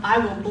to Abram, I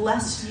will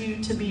bless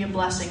you to be a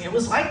blessing. It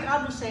was like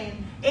God was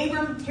saying,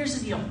 Abram, here's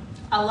the deal.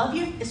 I love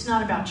you. It's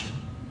not about you.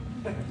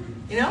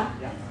 You know?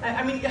 Yeah.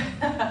 I mean,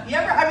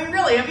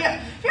 really, have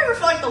you ever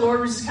felt like the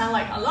Lord was just kind of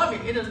like, I love you,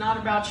 it is not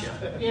about you,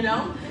 you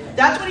know?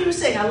 That's what he was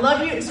saying. I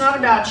love you, it's not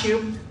about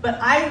you, but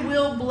I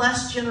will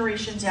bless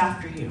generations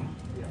after you.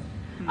 Yeah.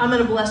 I'm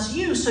going to bless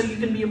you so you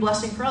can be a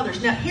blessing for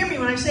others. Now, hear me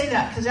when I say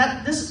that,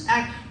 because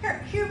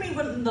hear me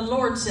when the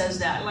Lord says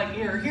that. Like,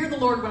 hear the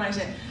Lord when I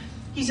say it.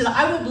 He said,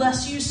 I will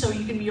bless you so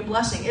you can be a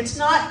blessing. It's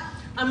not,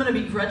 I'm going to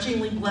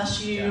begrudgingly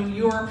bless you.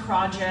 You're a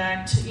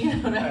project. You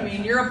know what I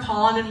mean? You're a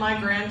pawn in my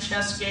grand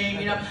chess game.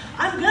 You know,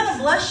 I'm going to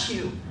bless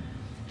you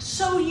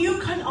so you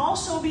can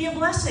also be a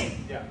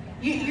blessing. Yeah.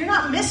 You're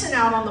not missing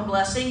out on the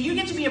blessing. You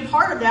get to be a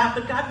part of that,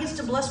 but God gets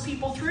to bless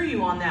people through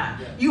you on that.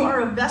 Yeah. You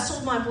are a vessel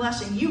of my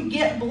blessing. You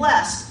get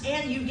blessed,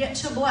 and you get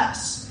to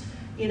bless.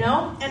 You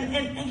know?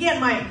 And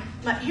again,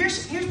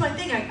 here's my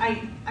thing.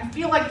 I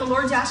feel like the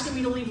Lord's asking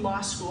me to leave law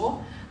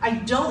school. I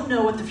don't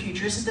know what the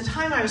future is. At the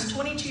time I was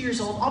 22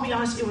 years old, I'll be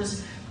honest, it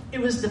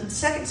was the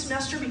second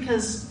semester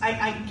because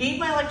I gave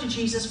my life to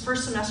Jesus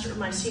first semester of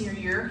my senior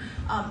year.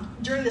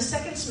 During the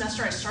second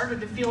semester, I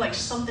started to feel like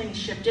something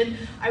shifted.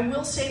 I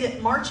will say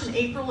that March and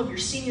April of your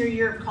senior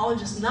year of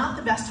college is not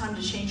the best time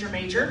to change your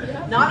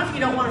major. Not if you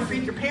don't want to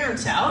freak your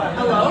parents out.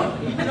 Hello?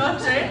 You know what I'm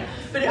saying?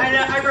 But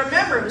I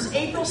remember it was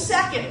April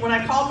 2nd when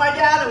I called my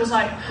dad and was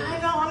like, I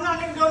know, I'm not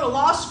going to go to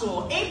law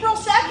school. April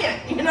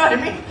 2nd, you know what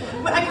I mean?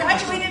 But I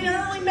graduated in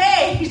early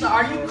May. He's like,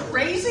 are you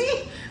crazy?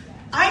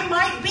 I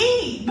might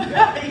be,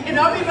 you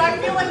know, I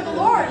feel like the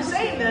Lord is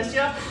saying this, you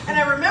know. And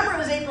I remember it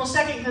was April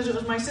 2nd because it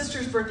was my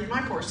sister's birthday.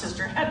 My poor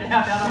sister had to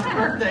have that on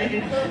her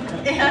birthday.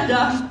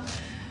 And,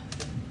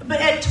 but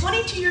at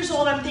 22 years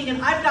old, I'm thinking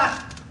I've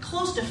got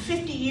close to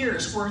 50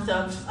 years worth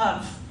of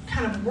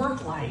kind of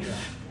work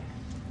life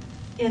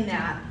in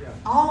that. Yeah.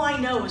 All I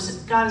know is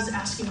that God is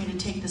asking me to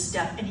take this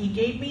step, and he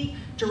gave me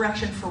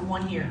direction for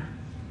 1 year.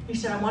 He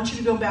said, I want you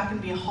to go back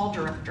and be a hall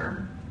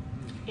director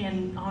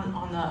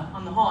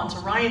on the hall. And so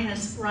Ryan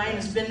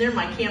has been there,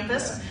 my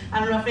campus. I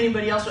don't know if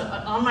anybody else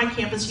on my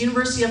campus,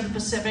 University of the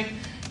Pacific,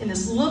 in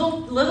this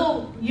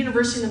little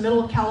university in the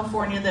middle of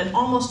California that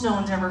almost no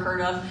one's ever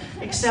heard of,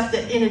 except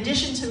that in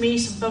addition to me,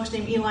 some folks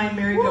named Eli and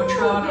Mary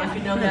Gautreaux, I don't know if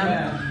you know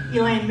them.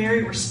 Eli and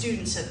Mary were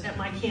students at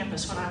my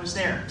campus when I was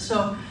there.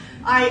 So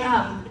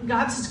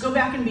God says, go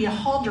back and be a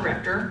hall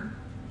director.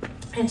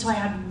 And so I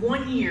had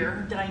 1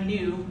 year that I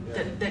knew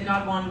that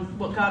God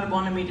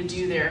wanted me to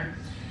do there.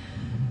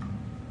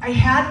 We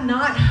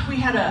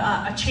had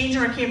a change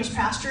in our campus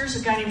pastors.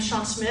 A guy named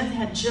Sean Smith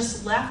had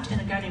just left,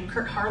 and a guy named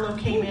Kurt Harlow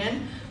came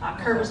in.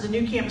 Kurt was the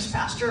new campus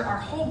pastor. Our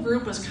whole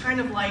group was kind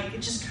of like,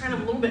 just kind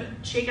of a little bit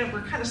shaken up.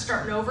 We're kind of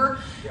starting over.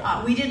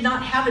 We did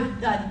not have a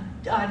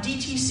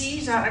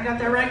DTC, I got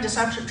that right,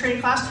 discipleship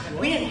training class.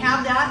 We didn't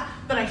have that,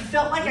 but I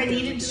felt like I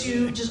needed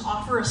to just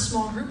offer a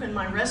small group in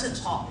my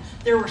residence hall.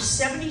 There were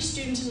 70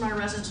 students in my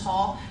residence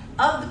hall.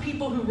 Of the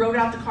people who wrote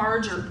out the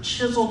cards or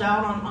chiseled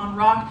out on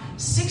rock,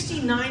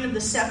 69 of the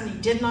 70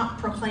 did not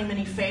proclaim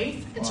any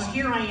faith. And so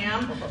here I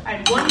am. I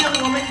had one young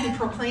woman who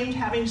proclaimed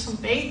having some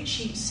faith.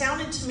 She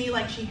sounded to me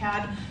like she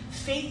had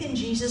faith in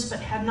Jesus, but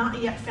had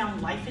not yet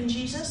found life in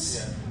Jesus.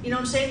 Yeah. You know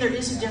what I'm saying? There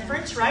is a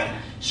difference, right?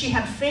 She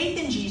had faith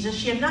in Jesus.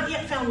 She had not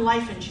yet found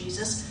life in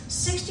Jesus.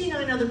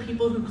 69 other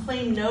people who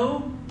claim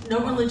no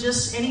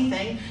religious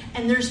anything,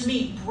 and there's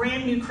me,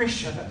 brand new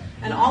Christian.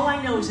 And all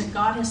I know is that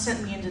God has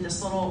sent me into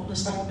this little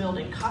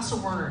building, Casa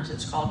Werner, as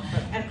it's called.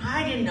 And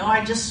I didn't know.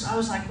 I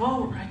was like,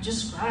 well,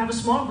 I have a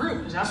small group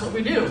because that's what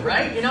we do,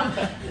 right? You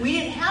know, we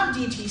didn't have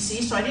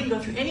DTC, so I didn't go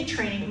through any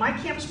training. My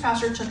campus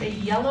pastor took a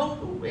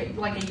yellow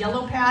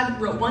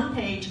pad, wrote one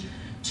page.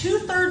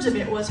 2/3 of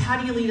it was how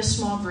do you lead a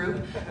small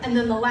group, and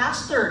then the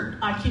last third,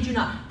 I kid you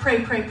not, pray.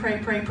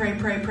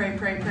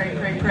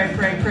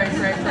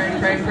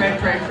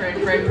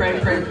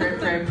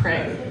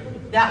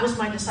 That was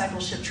my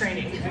discipleship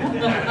training.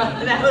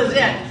 That was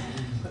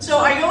it. So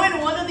I go in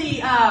one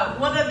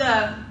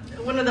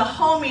of the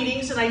hall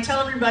meetings, and I tell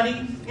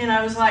everybody, and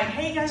I was like,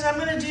 hey guys, I'm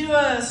going to do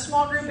a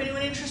small group.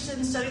 Anyone interested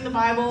in studying the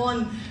Bible?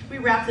 And we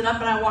wrapped it up,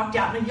 and I walked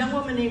out, and a young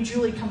woman named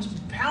Julie comes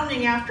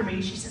pounding after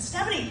me. She said,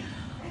 Stefanie,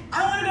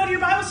 I want to go to your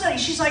Bible study.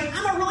 She's like,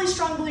 I'm a really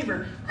strong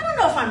believer. I don't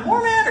know if I'm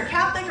Mormon or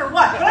Catholic or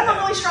what, but I'm a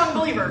really strong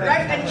believer,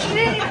 right? And she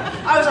didn't even,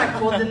 I was like,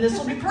 well, then this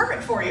will be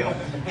perfect for you.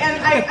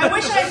 And I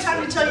wish I had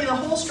time to tell you the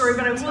whole story,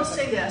 but I will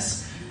say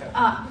this.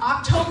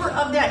 October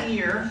of that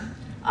year,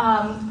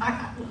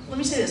 let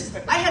me say this.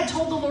 I had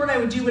told the Lord I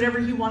would do whatever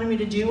he wanted me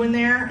to do in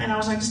there, and I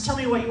was like, just tell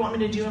me what you want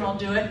me to do and I'll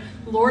do it.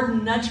 The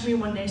Lord nudged me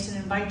one day and said,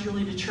 invite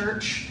Julie to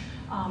church.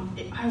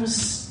 I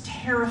was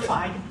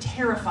terrified.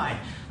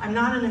 I'm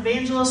not an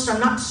evangelist. I'm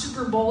not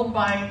super bold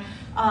I'm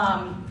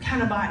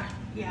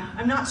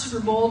not super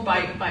bold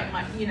by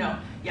my,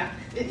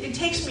 It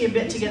takes me a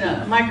bit to get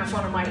a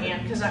microphone in my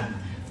hand because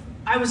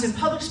I was in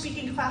public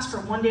speaking class for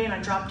one day and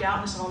I dropped out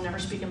and I said, I'll never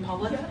speak in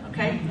public.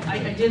 Okay? I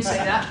did say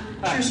that.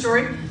 True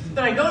story.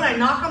 But I go and I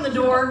knock on the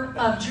door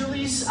of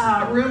Julie's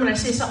room and I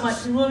say something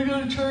like, you want to go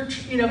to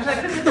church? You know, because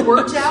I couldn't get the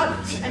words out.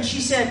 And she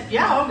said,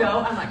 yeah, I'll go.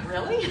 I'm like,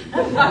 really?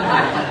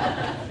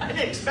 I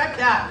didn't expect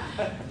that.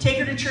 Take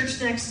her to church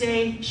the next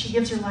day. She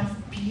gives her life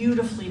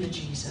beautifully to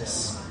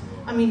Jesus.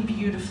 I mean,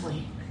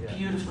 beautifully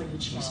to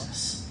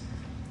Jesus.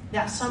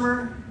 That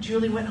summer,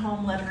 Julie went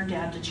home, led her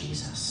dad to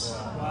Jesus.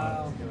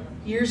 Wow.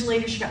 Years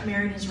later, she got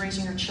married and is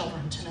raising her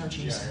children to know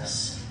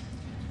Jesus.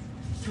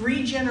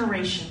 3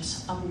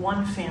 generations of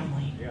one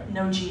family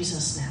know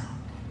Jesus now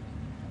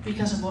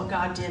because of what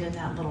God did in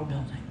that little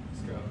building.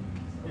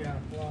 Yeah.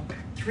 Wow.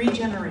 3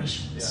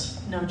 generations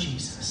know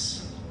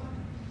Jesus.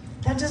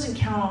 That doesn't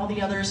count all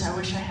the others. I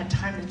wish I had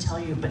time to tell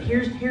you, but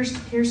here's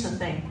the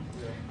thing.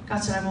 God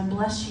said, I will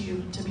bless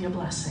you to be a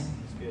blessing.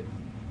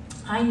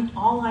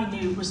 All I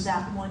knew was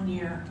that 1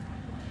 year.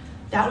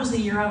 That was the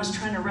year I was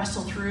trying to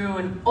wrestle through,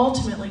 and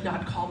ultimately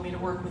God called me to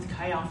work with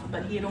Chi Alpha,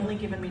 but he had only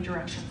given me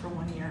direction for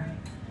 1 year.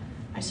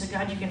 I said,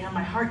 God, you can have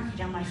my heart, you can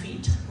have my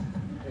feet.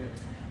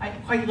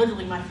 Quite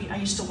literally my feet. I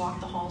used to walk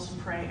the halls and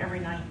pray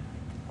every night.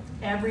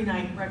 Every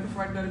night, right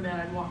before I'd go to bed,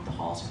 I'd walk the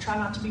halls. I try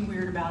not to be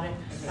weird about it,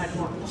 but I'd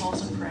walk the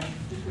halls and pray.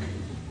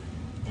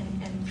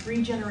 And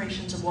 3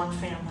 generations of one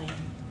family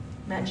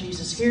met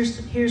Jesus. Here's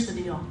the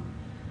deal.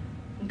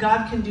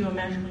 God can do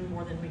immeasurably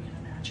more than we can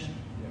imagine.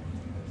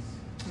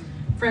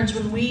 Friends,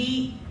 when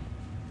we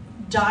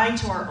die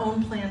to our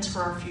own plans for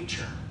our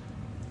future,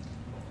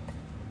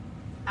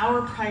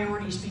 our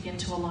priorities begin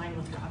to align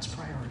with God's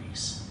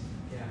priorities.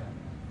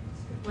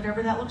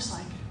 Whatever that looks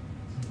like.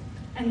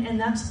 And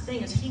that's the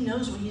thing, is he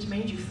knows what he's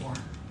made you for.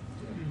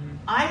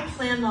 I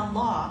planned on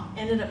law,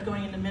 ended up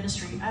going into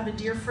ministry. I have a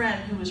dear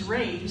friend who was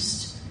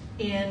raised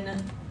in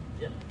a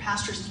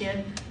pastor's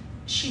kid.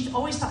 She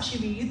always thought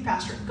she'd be a youth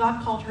pastor.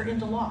 God called her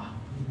into law.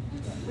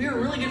 We were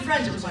really good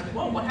friends. It was like,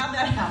 whoa, how'd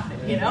that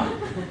happen, you know?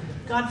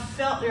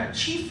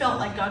 She felt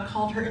like God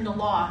called her into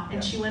law,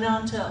 and she went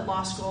on to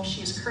law school.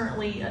 She is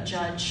currently a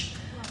judge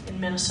in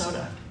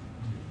Minnesota.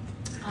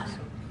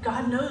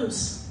 God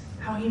knows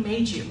how he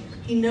made you.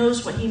 He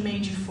knows what he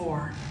made you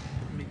for.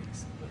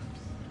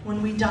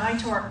 When we die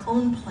to our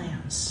own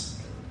plans,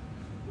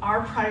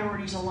 our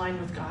priorities align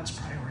with God's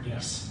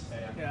priorities.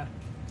 Yeah.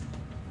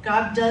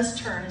 God does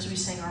turn, as we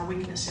sing, our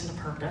weakness into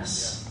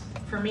purpose.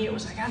 For me, it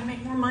was, I got to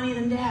make more money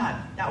than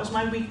Dad. That was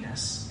my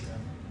weakness.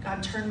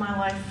 God turned my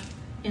life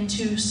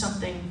into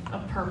something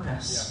of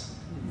purpose.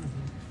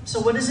 So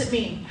what does it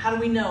mean? How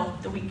do we know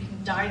that we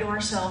can die to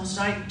ourselves,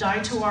 die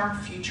to our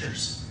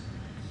futures?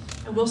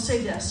 I will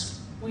say this.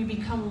 We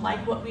become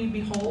like what we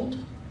behold.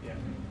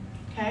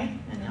 Okay?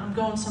 And I'm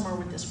going somewhere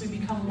with this. We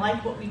become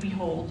like what we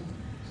behold.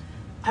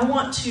 I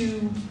want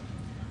to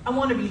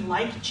be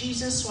like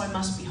Jesus, so I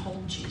must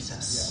behold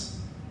Jesus.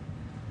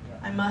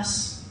 I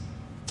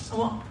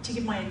want to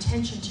give my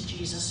attention to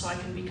Jesus so I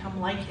can become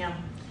like him.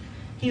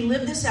 He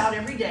lived this out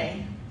every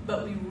day,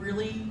 but we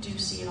really do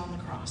see it on the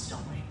cross,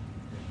 don't we?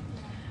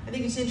 I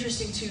think it's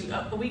interesting, too.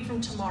 A week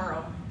from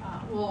tomorrow,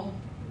 we'll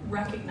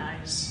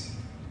recognize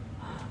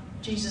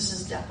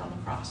Jesus' death on the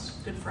cross,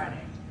 Good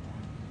Friday.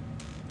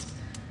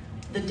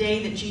 The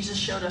day that Jesus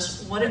showed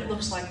us what it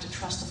looks like to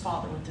trust the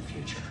Father with the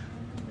future.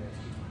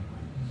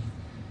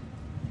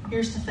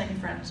 Here's the thing,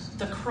 friends.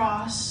 The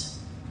cross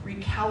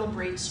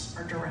recalibrates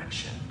our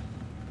direction.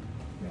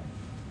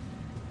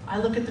 I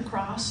look at the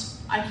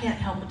cross, I can't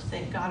help but to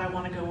think, God, I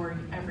want to go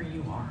wherever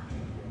you are.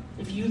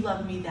 If you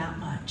love me that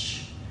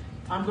much.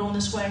 If I'm going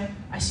this way,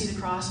 I see the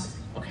cross,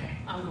 okay,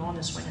 I'm going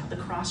this way now. The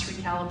cross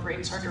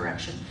recalibrates our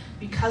direction.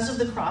 Because of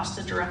the cross,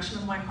 the direction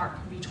of my heart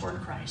can be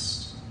toward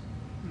Christ.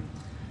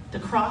 The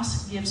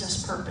cross gives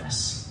us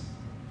purpose.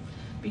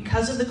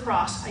 Because of the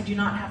cross, I do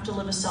not have to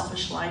live a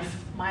selfish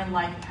life. My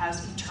life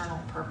has eternal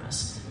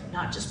purpose.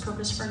 Not just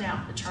purpose for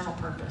now, eternal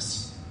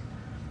purpose.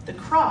 The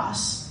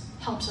cross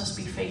helps us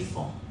be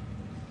faithful.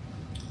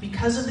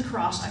 Because of the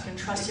cross, I can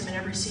trust him in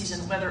every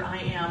season, whether I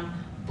am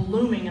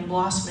blooming and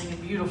blossoming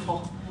and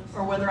beautiful,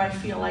 or whether I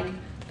feel like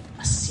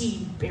a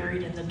seed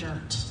buried in the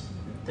dirt.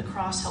 The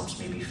cross helps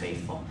me be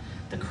faithful.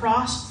 The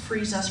cross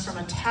frees us from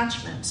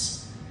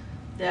attachments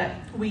that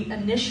we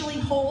initially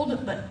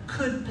hold, but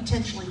could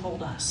potentially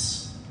hold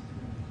us.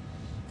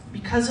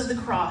 Because of the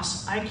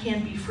cross, I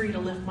can be free to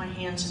lift my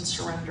hands and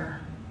surrender.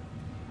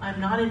 I'm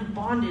not in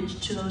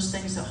bondage to those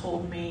things that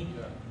hold me.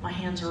 My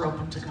hands are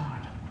open to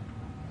God.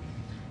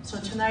 So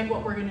tonight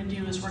what we're going to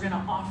do is we're going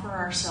to offer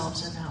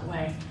ourselves in that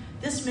way.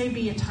 This may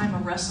be a time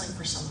of wrestling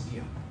for some of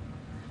you.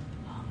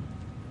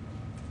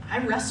 I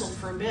wrestled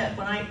for a bit.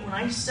 When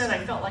I said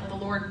I felt like the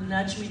Lord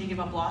nudged me to give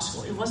up law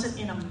school, it wasn't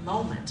in a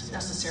moment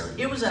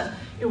necessarily. It was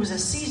a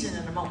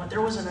season in a moment. There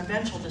was an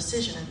eventual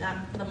decision,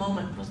 and the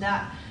moment was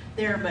that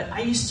there. But I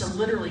used to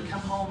literally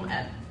come home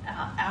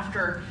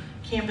after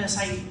campus.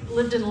 I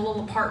lived in a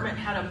little apartment,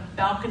 had a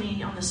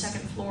balcony on the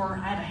second floor.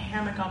 I had a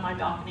hammock on my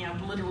balcony. I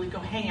would literally go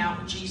hang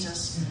out with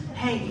Jesus,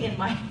 hang in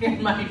my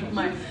and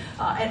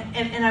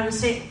I would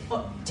say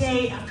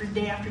day after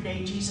day after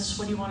day, Jesus,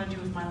 what do you want to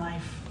do with my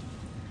life?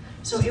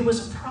 So it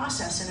was a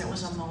process and it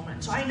was a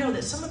moment. So I know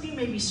that some of you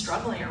may be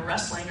struggling or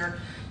wrestling, or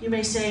you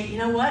may say, you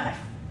know what, I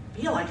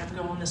feel like I'm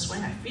going this way,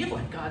 and I feel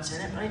like God's in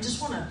it, but I just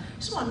want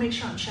to make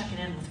sure I'm checking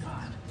in with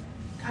God.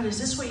 God, is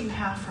this what you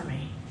have for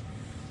me?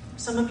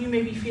 Some of you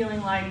may be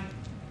feeling like,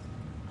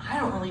 I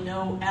don't really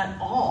know at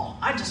all.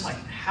 I just like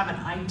have an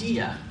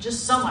idea.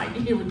 Just some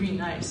idea would be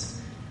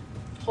nice.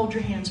 Hold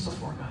your hands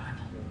before God.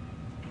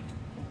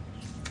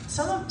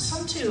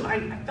 Some too, I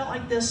felt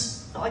like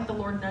this, felt like the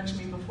Lord nudged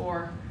me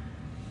before.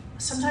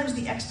 Sometimes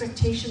the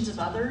expectations of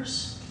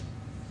others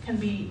can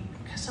be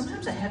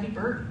sometimes a heavy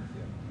burden.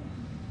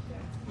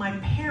 My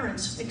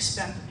parents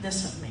expect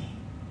this of me.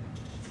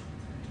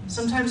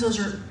 Sometimes those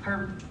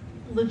are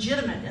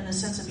legitimate in the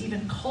sense of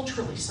even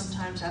culturally,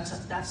 sometimes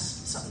that's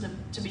something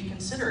to be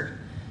considered.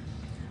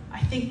 I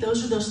think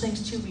those are those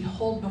things too we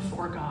hold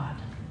before God.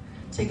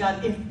 Say,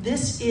 God, if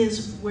this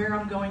is where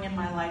I'm going in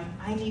my life,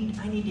 I need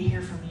to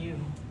hear from you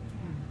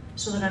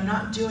so that I'm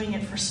not doing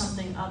it for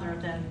something other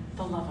than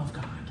the love of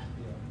God.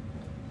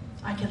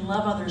 I can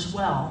love others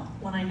well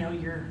when I know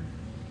you're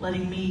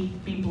letting me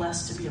be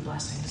blessed to be a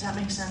blessing. Does that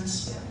make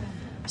sense?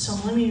 So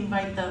let me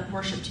invite the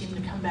worship team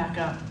to come back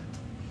up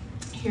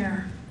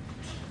here.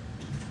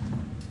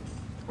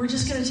 We're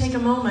just going to take a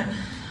moment.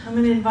 I'm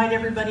going to invite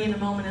everybody in a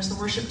moment as the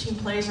worship team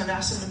plays. I've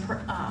asked them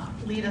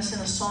to lead us in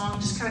a song,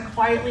 just kind of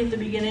quietly at the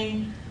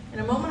beginning. In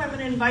a moment, I'm going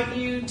to invite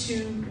you to,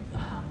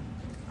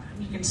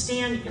 you can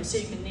stand, you can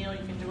sit, you can kneel,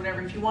 you can do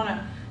whatever. If you want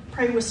to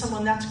pray with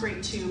someone, that's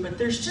great too. But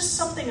there's just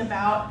something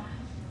about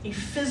a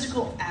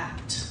physical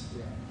act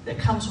that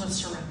comes with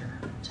surrender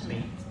to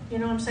me. You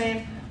know what I'm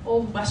saying?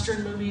 Old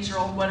Western movies or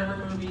old whatever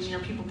movies,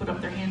 people put up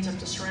their hands up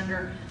to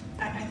surrender.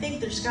 I think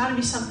there's got to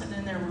be something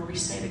in there where we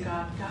say to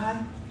God,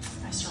 God,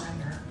 I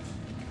surrender.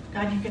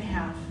 God, you can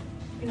have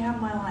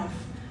my life.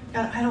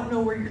 God, I don't know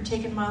where you're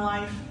taking my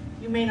life.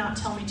 You may not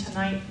tell me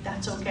tonight.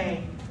 That's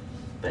okay.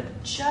 But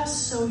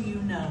just so you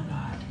know,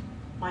 God,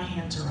 my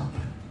hands are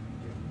open.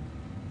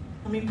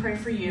 Let me pray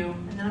for you,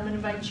 and then I'm going to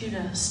invite you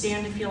to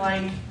stand if you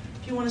like.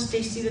 If you want to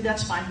stay seated,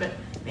 that's fine, but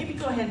maybe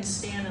go ahead and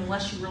stand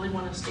unless you really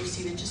want to stay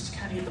seated, just to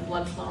kind of get the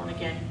blood flowing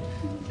again.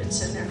 Been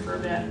sitting there for a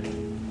bit.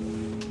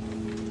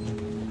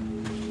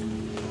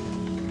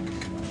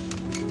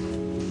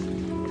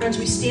 Friends,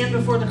 we stand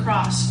before the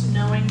cross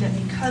knowing that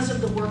because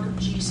of the work of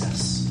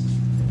Jesus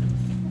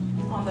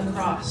on the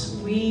cross,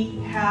 we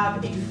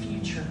have a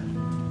future,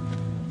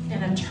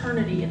 an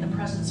eternity in the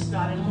presence of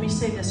God. And let me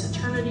say this,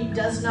 eternity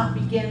does not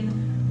begin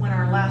when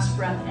our last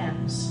breath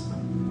ends.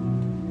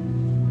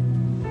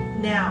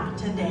 Now,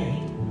 today,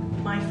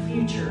 my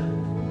future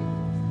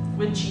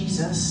with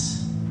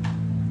Jesus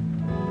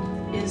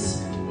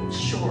is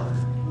sure.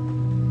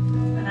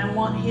 And I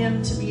want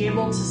him to be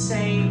able to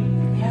say,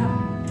 yeah,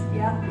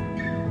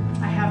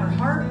 I have her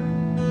heart,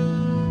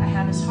 I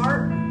have his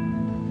heart,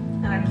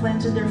 and I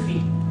planted their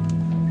feet.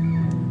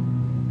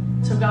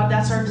 So God,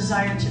 that's our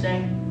desire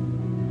today.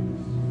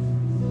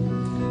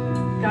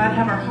 God,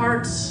 have our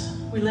hearts,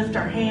 we lift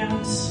our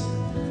hands.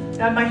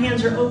 God, my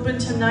hands are open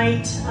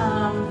tonight.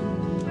 I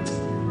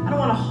don't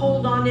want to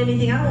hold on to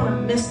anything. I don't want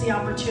to miss the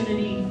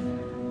opportunity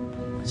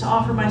to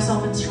offer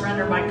myself in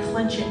surrender by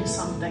clenching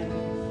something.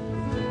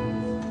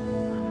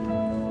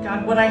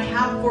 God, what I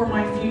have for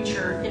my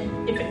future,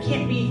 if it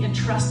can't be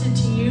entrusted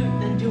to you,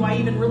 then do I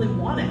even really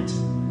want it?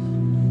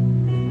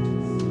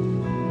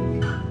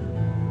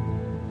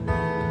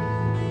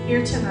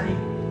 Here tonight.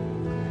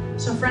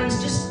 So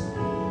friends, just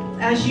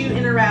as you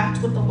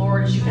interact with the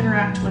Lord, as you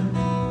interact with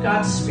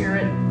God's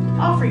Spirit,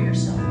 offer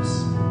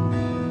yourselves.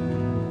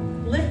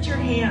 Lift your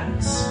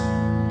hands.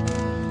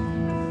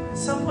 At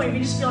some point, if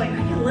you just feel like, I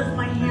can lift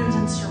my hands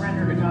and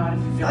surrender to God.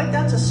 If you feel like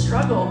that's a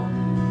struggle,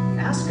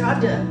 ask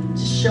God to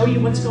show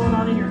you what's going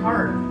on in your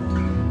heart.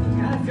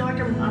 God, I feel like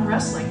I'm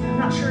wrestling. I'm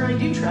not sure I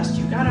do trust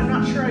you. God, I'm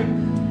not sure I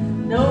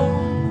know.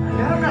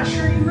 God, I'm not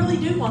sure you really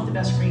do want the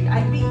best for me.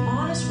 I'd be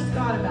honest with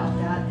God about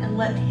that and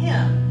let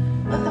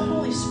the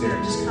Holy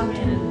Spirit just come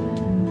in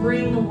and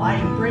bring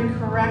light, bring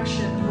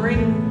correction,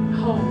 bring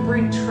hope,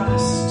 bring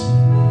trust.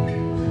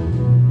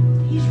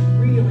 He's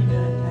really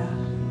good at that.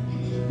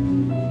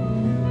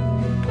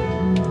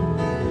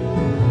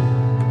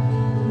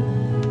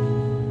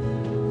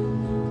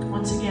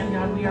 Once again,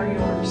 God, we are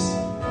yours.